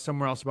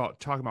somewhere else about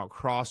talking about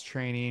cross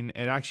training.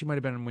 It actually might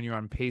have been when you were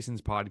on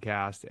Payson's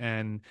podcast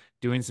and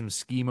doing some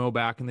skimo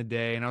back in the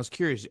day. And I was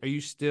curious, are you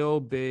still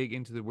big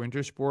into the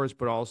winter sports,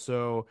 but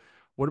also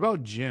what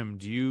about gym?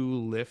 Do you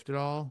lift at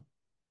all?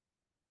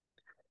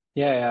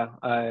 Yeah,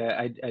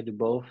 I do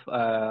both.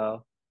 I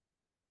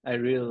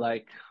really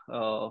like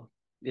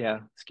yeah,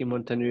 ski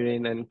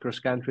mountaineering and cross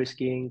country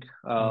skiing.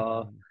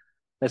 Mm.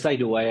 That's like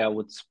the way I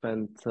would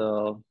spend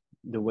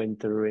the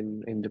winter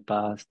in the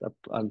past up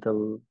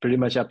until pretty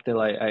much up till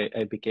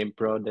I became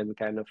pro. Then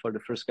kind of for the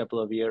first couple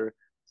of years,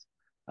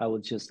 I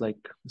would just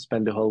like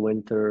spend the whole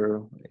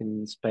winter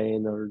in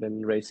Spain or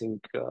then racing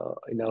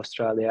in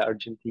Australia,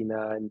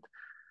 Argentina, and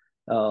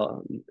uh,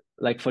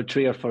 like for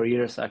 3 or 4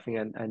 years, I think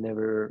I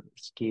never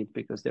skied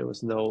because there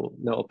was no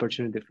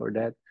opportunity for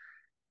that.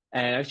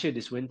 And actually,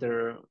 last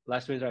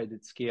winter, I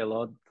did ski a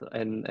lot,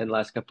 and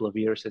last couple of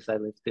years, as I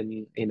lived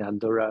in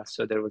Andorra,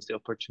 so there was the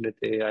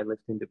opportunity. I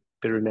lived in the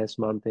Pyrenees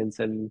Mountains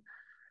and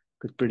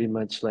could pretty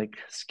much like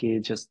ski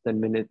just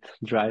 10-minute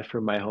drive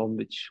from my home,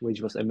 which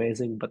was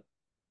amazing. But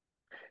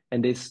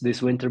and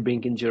this winter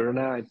being in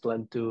Girona, I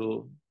plan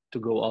to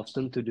go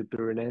often to the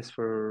Pyrenees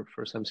for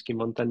some ski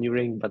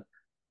mountaineering, but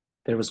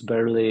there was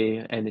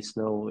barely any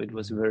snow. It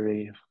was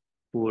very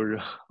poor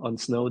on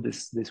snow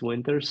this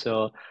winter,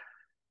 so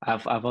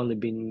I've only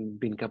been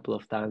a couple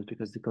of times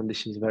because the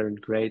conditions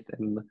weren't great.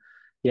 And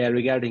yeah,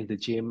 regarding the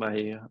gym,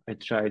 I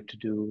try to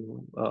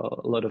do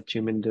a lot of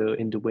gym in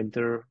the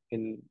winter.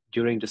 In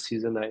during the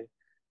season,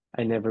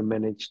 I never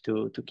managed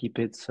to keep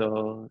it.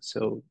 So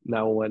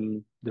now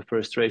when the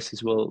first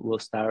races will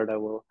start, I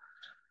will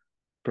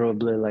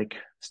probably like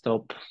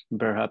stop.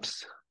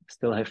 Perhaps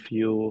still have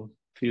few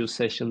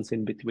sessions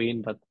in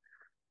between, but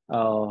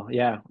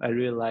yeah, I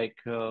really like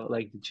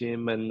the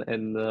gym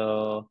and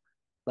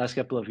last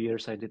couple of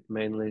years I did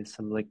mainly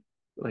some like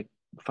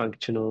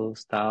functional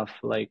stuff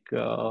like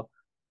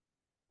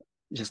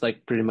just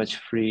like pretty much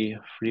free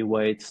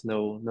weights,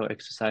 no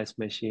exercise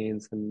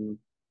machines, and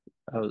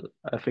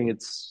I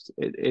think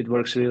it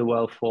works really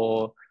well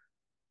for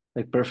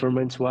like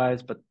performance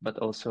wise, but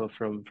also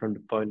from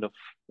the point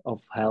of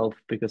health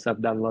because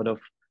I've done a lot of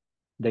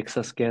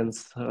DEXA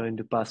scans in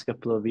the past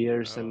couple of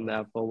years, and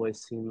Oh. I've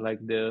always seen like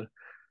the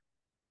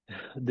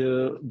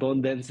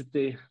bone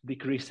density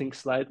decreasing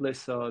slightly.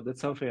 So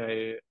that's something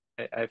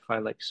I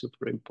find like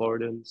super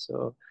important.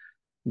 So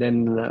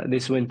then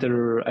this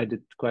winter I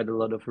did quite a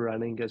lot of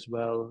running as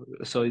well.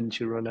 So in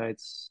Girona,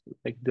 it's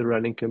like the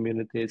running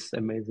community is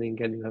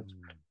amazing, and you have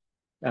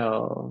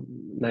Mm.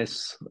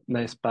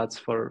 nice paths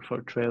for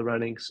trail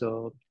running.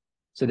 So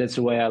that's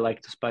the way I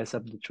like to spice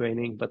up the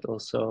training, but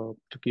also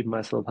to keep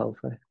myself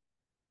healthy.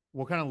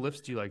 What kind of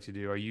lifts do you like to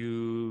do? Are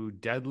you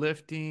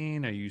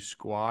deadlifting? Are you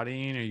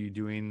squatting? Are you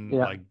doing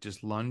Yeah, like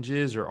just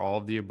lunges or all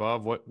of the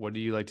above? What do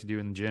you like to do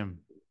in the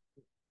gym?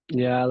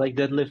 yeah, like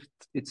deadlift.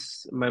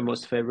 It's my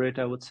most favorite,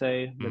 I would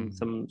say. Then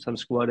Mm. some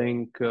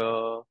squatting.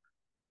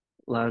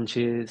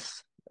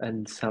 Lunges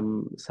and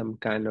some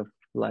kind of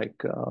like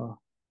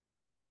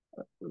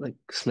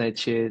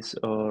snatches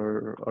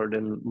or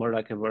then more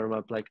like a warm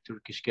up like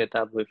Turkish get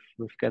up with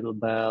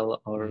kettlebell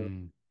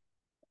Mm.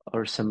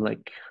 or some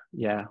like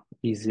yeah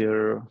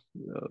easier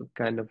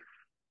kind of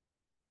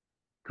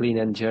clean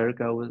and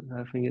jerk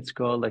I think it's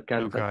called like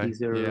kind of like Okay.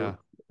 easier Yeah.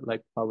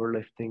 like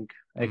powerlifting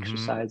Mm-hmm.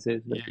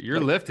 exercises with You're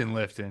like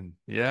lifting.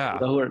 Yeah.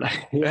 lower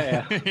like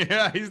yeah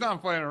Yeah, he's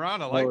not playing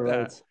around. I like lower that.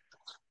 weights.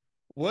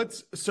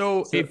 What's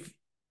so So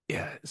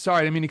Yeah,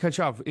 sorry, I didn't mean to cut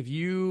you off. If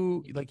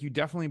you like, you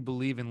definitely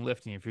believe in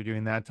lifting if you're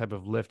doing that type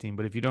of lifting,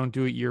 but if you don't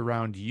do it year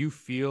round, do you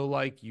feel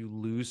like you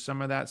lose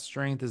some of that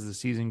strength as the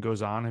season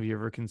goes on? Have you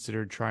ever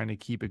considered trying to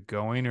keep it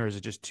going, or is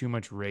it just too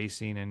much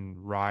racing and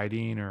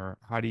riding, or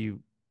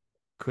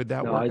could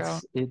that No, work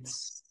out?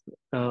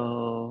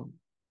 uh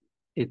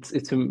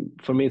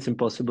for me it's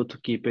impossible to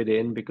keep it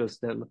in because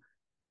then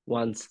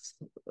once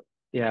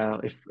yeah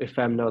if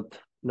I'm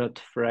not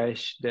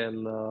fresh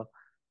then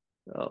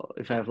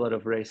if I have a lot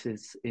of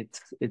races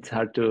it's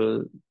hard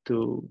to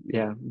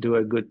yeah do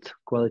a good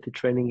quality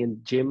training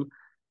in gym.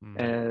 Mm,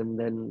 And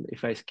then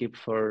if I skip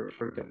for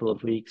a couple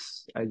of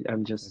weeks,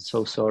 I'm just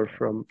so it's sore yeah.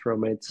 from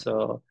it.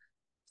 So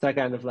I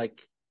kind of like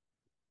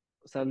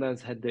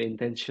sometimes had the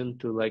intention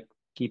to like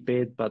keep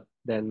it, but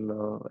then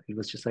it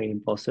was just like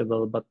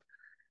impossible.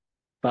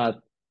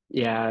 But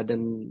yeah,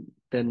 then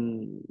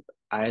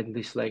I at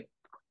least like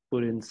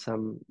put in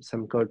some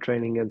core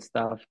training and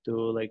stuff to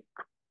like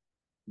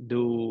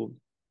do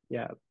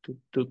yeah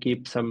to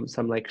keep some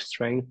like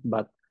strength,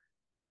 but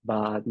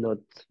not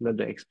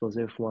the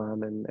explosive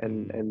one,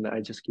 Mm. and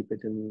I just keep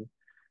it in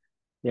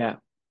yeah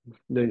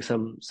doing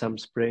some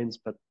sprints,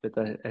 but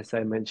as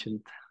I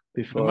mentioned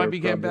We might before, be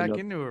getting probably back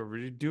into it.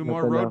 We do not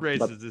more road enough.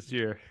 But races this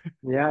year.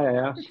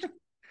 yeah.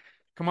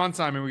 Come on,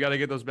 Simon. We got to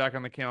get those back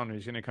on the calendar.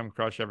 He's going to come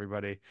crush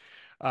everybody.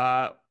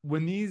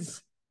 When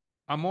these,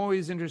 I'm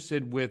always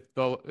interested with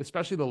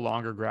especially the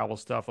longer gravel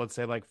stuff. Let's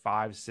say like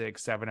 5,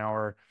 6, 7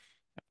 hour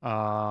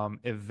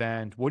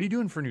event. What are you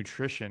doing for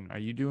nutrition? Are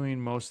you doing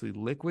mostly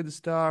liquid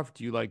stuff?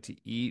 Do you like to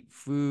eat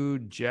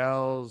food,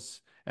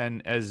 gels?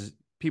 And as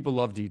people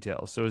love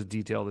details, so as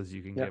detailed as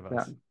you can Yeah, give yeah.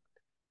 us.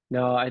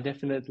 No, I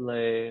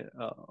definitely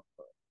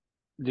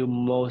do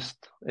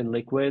most in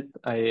liquid.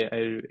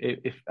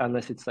 If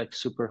unless it's like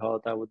super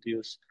hot, I would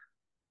use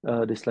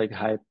this like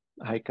high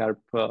carb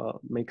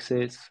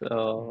mixes.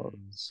 Mm,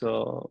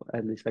 So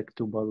at least like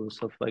two bottles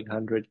of like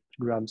 100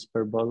 grams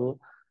per bottle,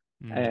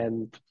 mm,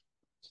 and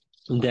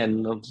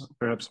then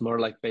perhaps more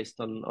like based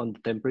on the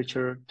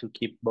temperature to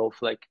keep both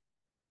like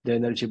the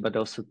energy but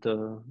also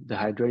the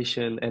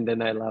hydration. And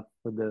then I love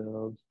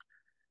the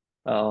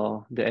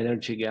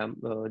energy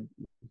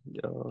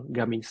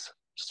gummies.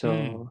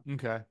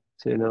 okay.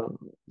 So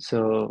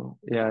so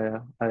yeah,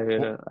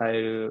 Well,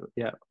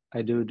 yeah,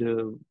 I do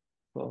the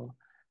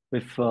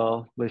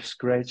with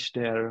Scratch.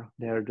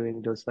 They're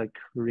doing those like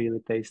really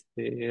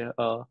tasty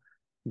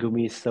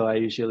gummies. So I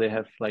usually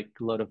have like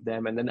a lot of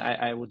them, and then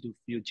I would do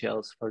few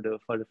gels for the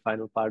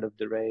final part of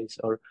the race,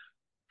 or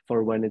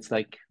for when it's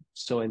like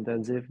so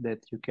intensive that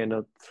you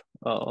cannot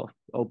uh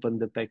open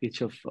the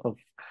package of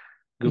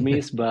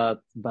gummies.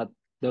 But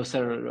those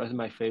are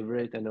my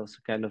favorite, and also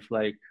kind of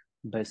like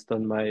best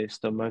on my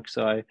stomach.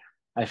 So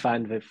I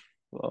find with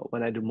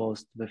when I do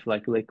most with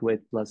like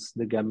liquid plus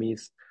the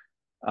gummies,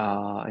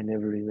 I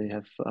never really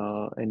have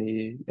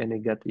any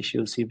gut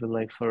issues, even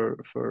like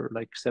for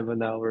like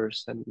 7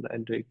 hours and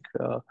doing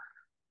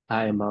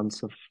high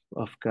amounts of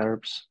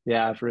carbs.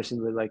 Yeah, I've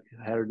recently like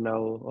heard now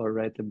or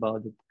read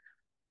about it.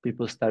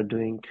 People start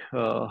doing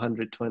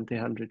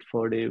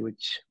 120,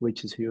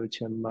 which is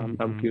huge. I'm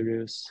mhm.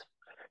 curious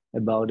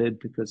about it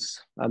because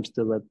I'm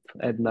still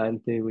at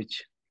 90,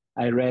 which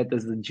I read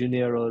as a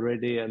junior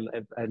already, and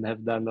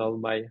have done all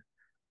my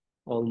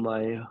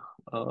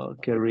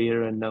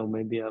career, and now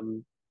maybe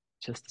I'm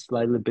just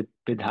slightly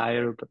bit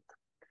higher. But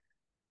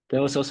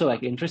that was also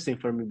like interesting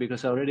for me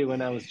because already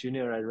when I was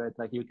junior, I read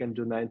like you can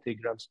do 90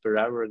 grams per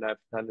hour, and I've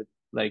done it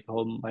like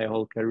my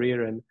whole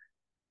career. And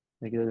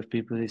like a lot of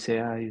people they say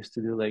I used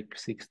to do like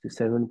 60,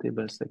 70,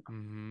 but it's like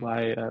Hmm.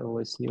 why I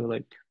always knew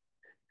like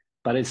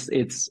but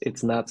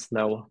it's nuts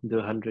now. The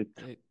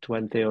It,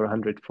 120 or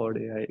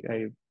 140.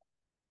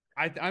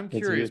 I'm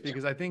It's curious huge.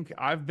 because I think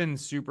I've been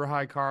super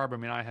high carb. I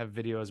mean, I have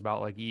videos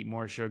about like eat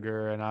more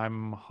sugar and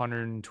I'm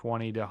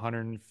 120 to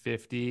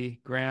 150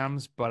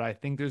 grams, but I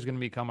think there's going to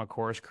become a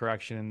course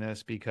correction in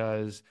this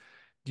because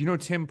do you know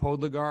Tim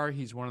Podlegar?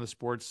 He's one of the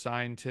sports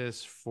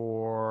scientists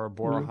for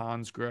Bora Mm.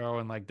 Hansgrohe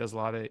and like does a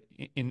lot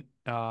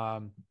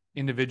of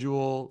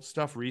individual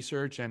stuff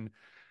research and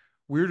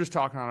we were just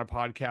talking on a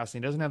podcast,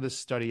 and he doesn't have this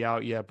study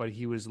out yet, but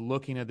he was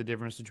looking at the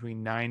difference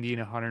between 90 and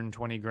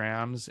 120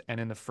 grams. And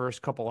in the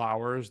first couple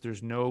hours,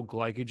 there's no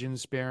glycogen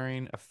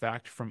sparing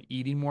effect from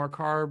eating more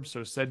carbs.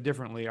 So, said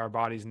differently, our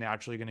body's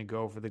naturally going to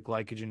go for the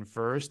glycogen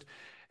first.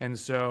 And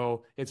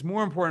so, it's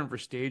more important for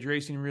stage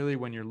racing, really,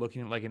 when you're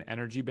looking at like an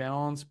energy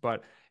balance.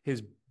 But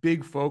his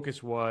big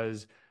focus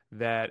was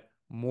that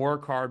more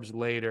carbs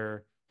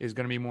later is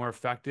going to be more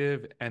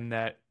effective, and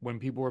that when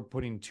people were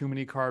putting too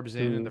many carbs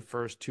in the Mm.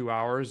 first 2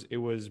 hours, it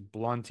was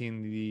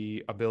blunting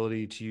the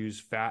ability to use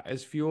fat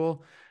as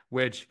fuel,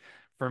 which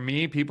for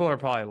me, people are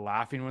probably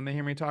laughing when they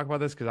hear me talk about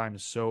this because I'm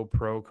so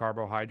pro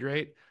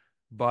carbohydrate.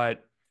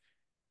 But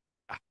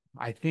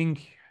I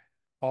think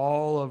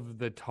all of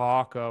the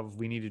talk of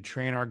we need to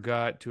train our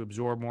gut to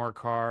absorb more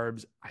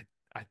carbs,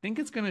 I think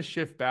it's going to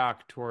shift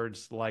back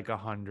towards like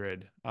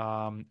 100,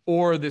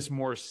 or this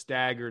more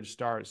staggered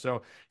start.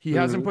 So he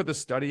hasn't Mm. put the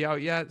study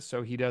out yet,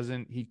 so he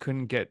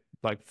couldn't get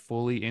like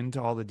fully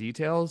into all the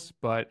details,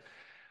 but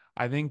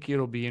I think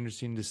it'll be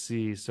interesting to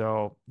see.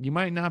 So you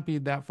might not be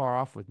that far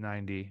off with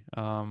 90.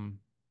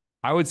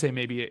 I would say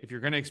maybe if you're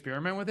going to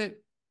experiment with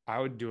it, I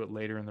would do it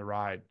later in the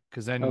ride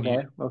because then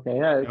Okay, okay,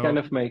 yeah, you it kind know,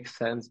 of makes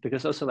sense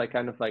because also like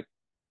kind of like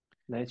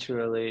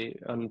naturally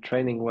on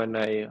training when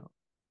I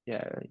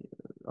yeah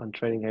on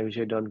training I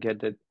usually don't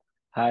get that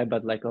high,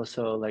 but like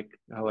also like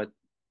how I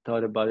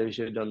thought about it,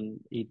 usually don't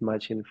eat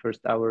much in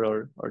first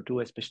hour or two,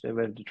 especially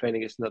when the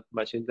training is not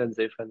much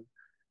intensive and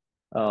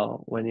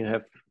when you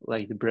have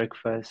like the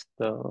breakfast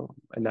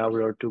an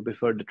hour or two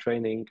before the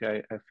training,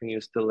 I think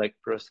you still like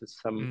process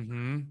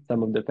hmm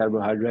some of the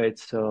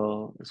carbohydrates,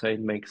 so it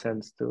makes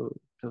sense to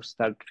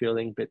start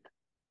feeling bit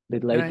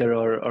And I later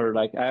or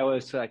like I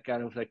was like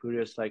kind of like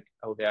curious like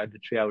okay I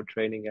did 3 hour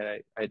training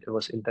and it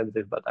was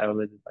intensive but I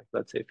only did like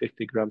let's say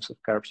 50 grams of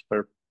carbs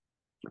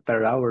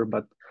per hour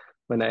but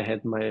when I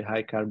had my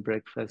high carb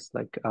breakfast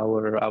like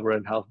hour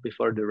and a half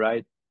before the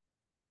ride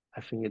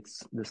I think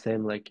it's the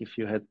same like if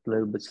you had a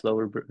little bit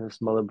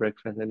smaller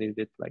breakfast and you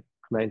did like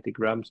 90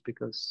 grams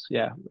because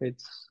yeah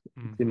it's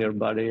in your hmm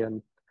body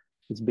and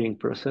it's being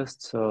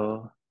processed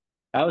so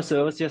I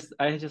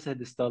just had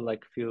this thought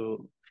like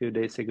few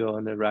days ago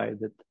on the ride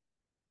that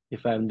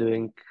if I'm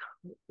doing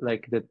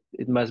like that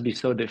it must be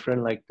so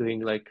different like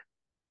doing like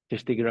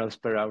 50 grams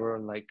per hour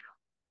on like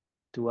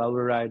 2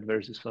 hour ride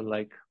versus on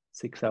like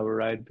 6 hour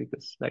ride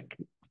because like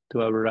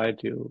 2 hour ride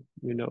you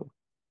know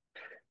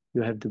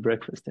you have the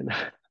breakfast and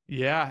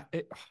yeah,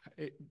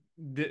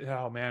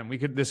 oh man,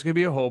 this could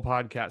be a whole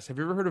podcast. Have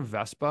you ever heard of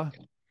Vespa?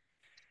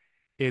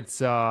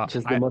 It's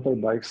just the I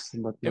motorbikes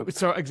but not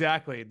so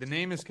exactly. The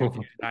name is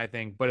confusing, I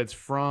think, but it's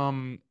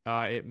from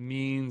it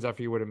means I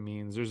forget what it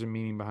means. There's a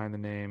meaning behind the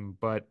name,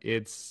 but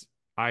it's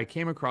I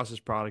came across this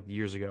product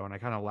years ago and I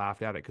kind of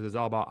laughed at it because it's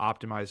all about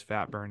optimized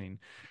fat burning.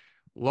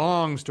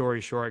 Long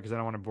story short, because I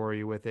don't want to bore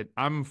you with it,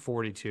 I'm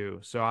 42,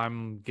 so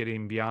I'm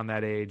getting beyond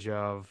that age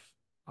of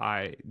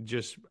I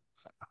just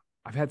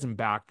I've had some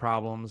back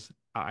problems.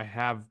 I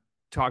have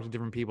talked to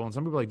different people, and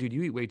some people are like, dude,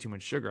 you eat way too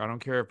much sugar. I don't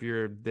care if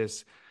you're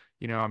this,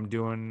 I'm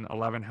doing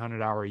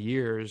 1,100-hour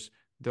years.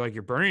 They're like,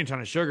 you're burning a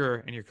ton of sugar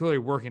and you're clearly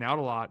working out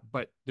a lot,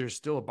 but there's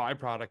still a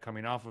byproduct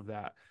coming off of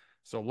that.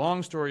 So,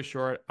 long story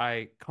short,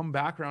 I come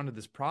back around to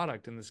this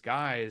product, and this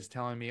guy is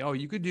telling me, oh,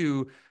 you could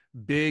do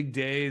big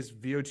days,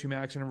 VO2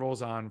 max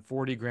intervals on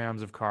 40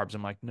 grams of carbs.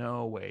 I'm like,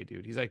 no way,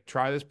 dude. He's like,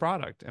 try this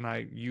product. And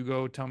you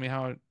go tell me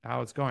how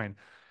it's going.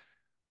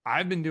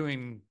 I've been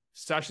doing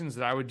sessions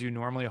that I would do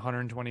normally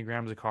 120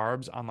 grams of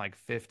carbs on like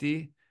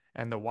 50,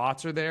 and the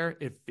watts are there.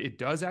 It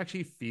does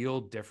actually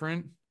feel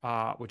different,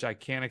 which I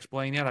can't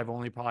explain yet. I've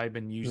only probably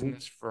been using Mhm,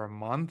 this for a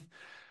month,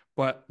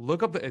 but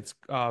look up it's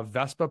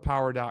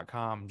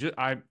vespapower.com.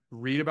 I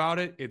read about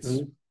it. It's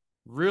mhm,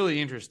 really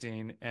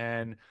interesting.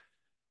 And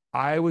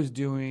I was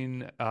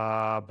doing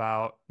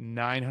about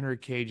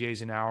 900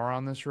 kJs an hour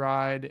on this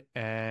ride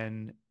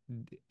and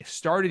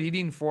started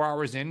eating 4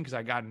 hours in because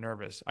I got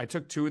nervous. I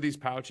took two of these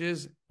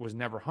pouches, was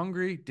never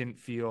hungry, didn't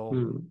feel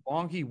mhm,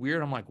 wonky,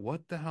 weird. I'm like,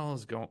 what the hell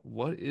is going?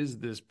 What is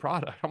this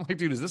product? I'm like,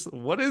 dude,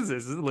 what is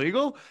this? Is it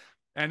legal?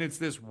 And it's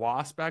this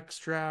wasp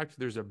extract.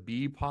 There's a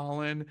bee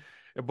pollen,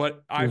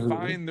 but I mhm,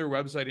 find their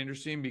website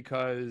interesting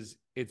because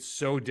it's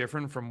so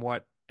different from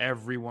what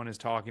everyone is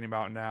talking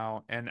about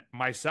now. And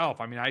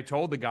myself, I mean, I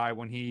told the guy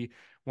when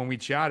we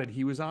chatted,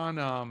 he was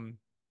on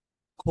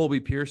Colby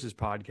Pierce's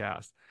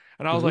podcast.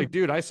 And I was like, mhm.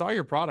 dude, I saw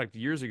your product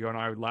years ago and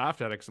I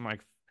laughed at it because I'm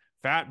like,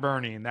 fat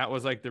burning, that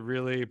was like the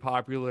really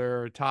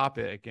popular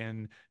topic.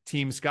 And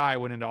Team Sky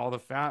went into all the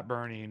fat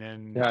burning,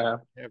 and Yeah,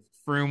 yeah.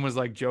 Froome was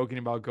like joking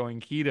about going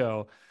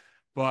keto.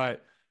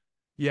 But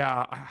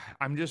yeah,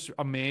 I'm just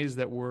amazed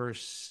that we're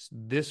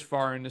this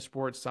far into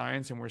sports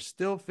science and we're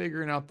still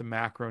figuring out the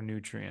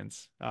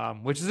macronutrients,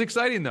 which is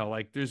exciting though.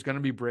 Like there's going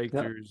to be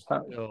Yeah. breakthroughs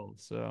still.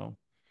 So,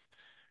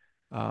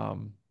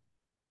 um,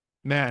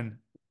 man,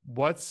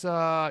 this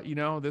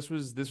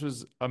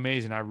was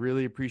amazing. I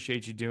really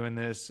appreciate you doing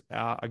this.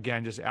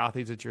 Again, just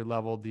athletes at your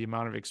level, the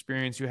amount of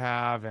experience you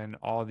have and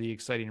all the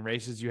exciting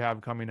races you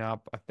have coming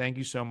up. Thank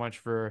you so much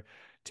for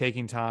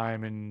taking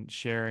time and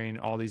sharing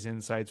all these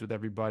insights with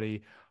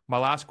everybody. My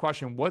last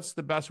question, what's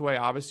the best way?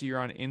 Obviously, you're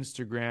on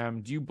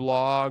Instagram. Do you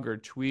blog or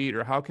tweet,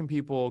 or how can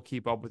people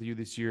keep up with you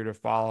this year to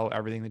follow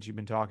everything that you've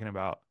been talking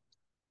about?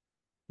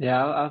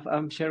 Yeah,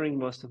 I'm sharing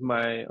most of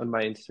my on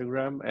my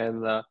Instagram,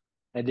 and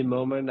at the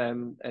moment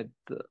I'm at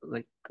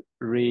like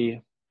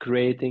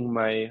recreating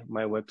my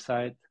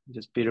website,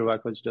 just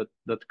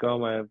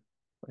petervakoc.com.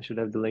 I should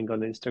have the link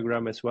on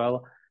Instagram as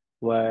well,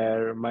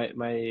 where my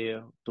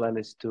plan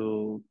is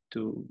to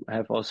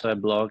have also a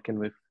blog and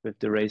with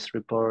the race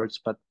reports.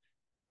 But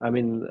I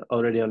mean,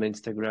 already on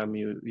Instagram,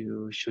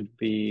 you should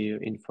be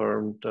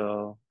informed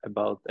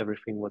about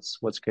everything what's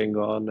going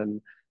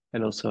on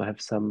and also have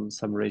some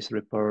race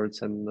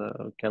reports and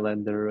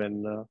calendar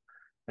and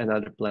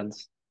other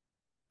plans.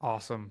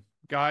 Awesome.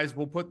 Guys,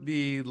 we'll put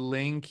the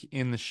link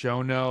in the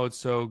show notes,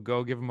 so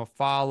go give him a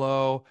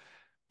follow.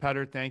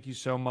 Petr, thank you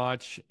so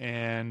much,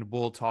 and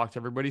we'll talk to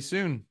everybody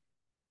soon.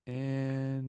 And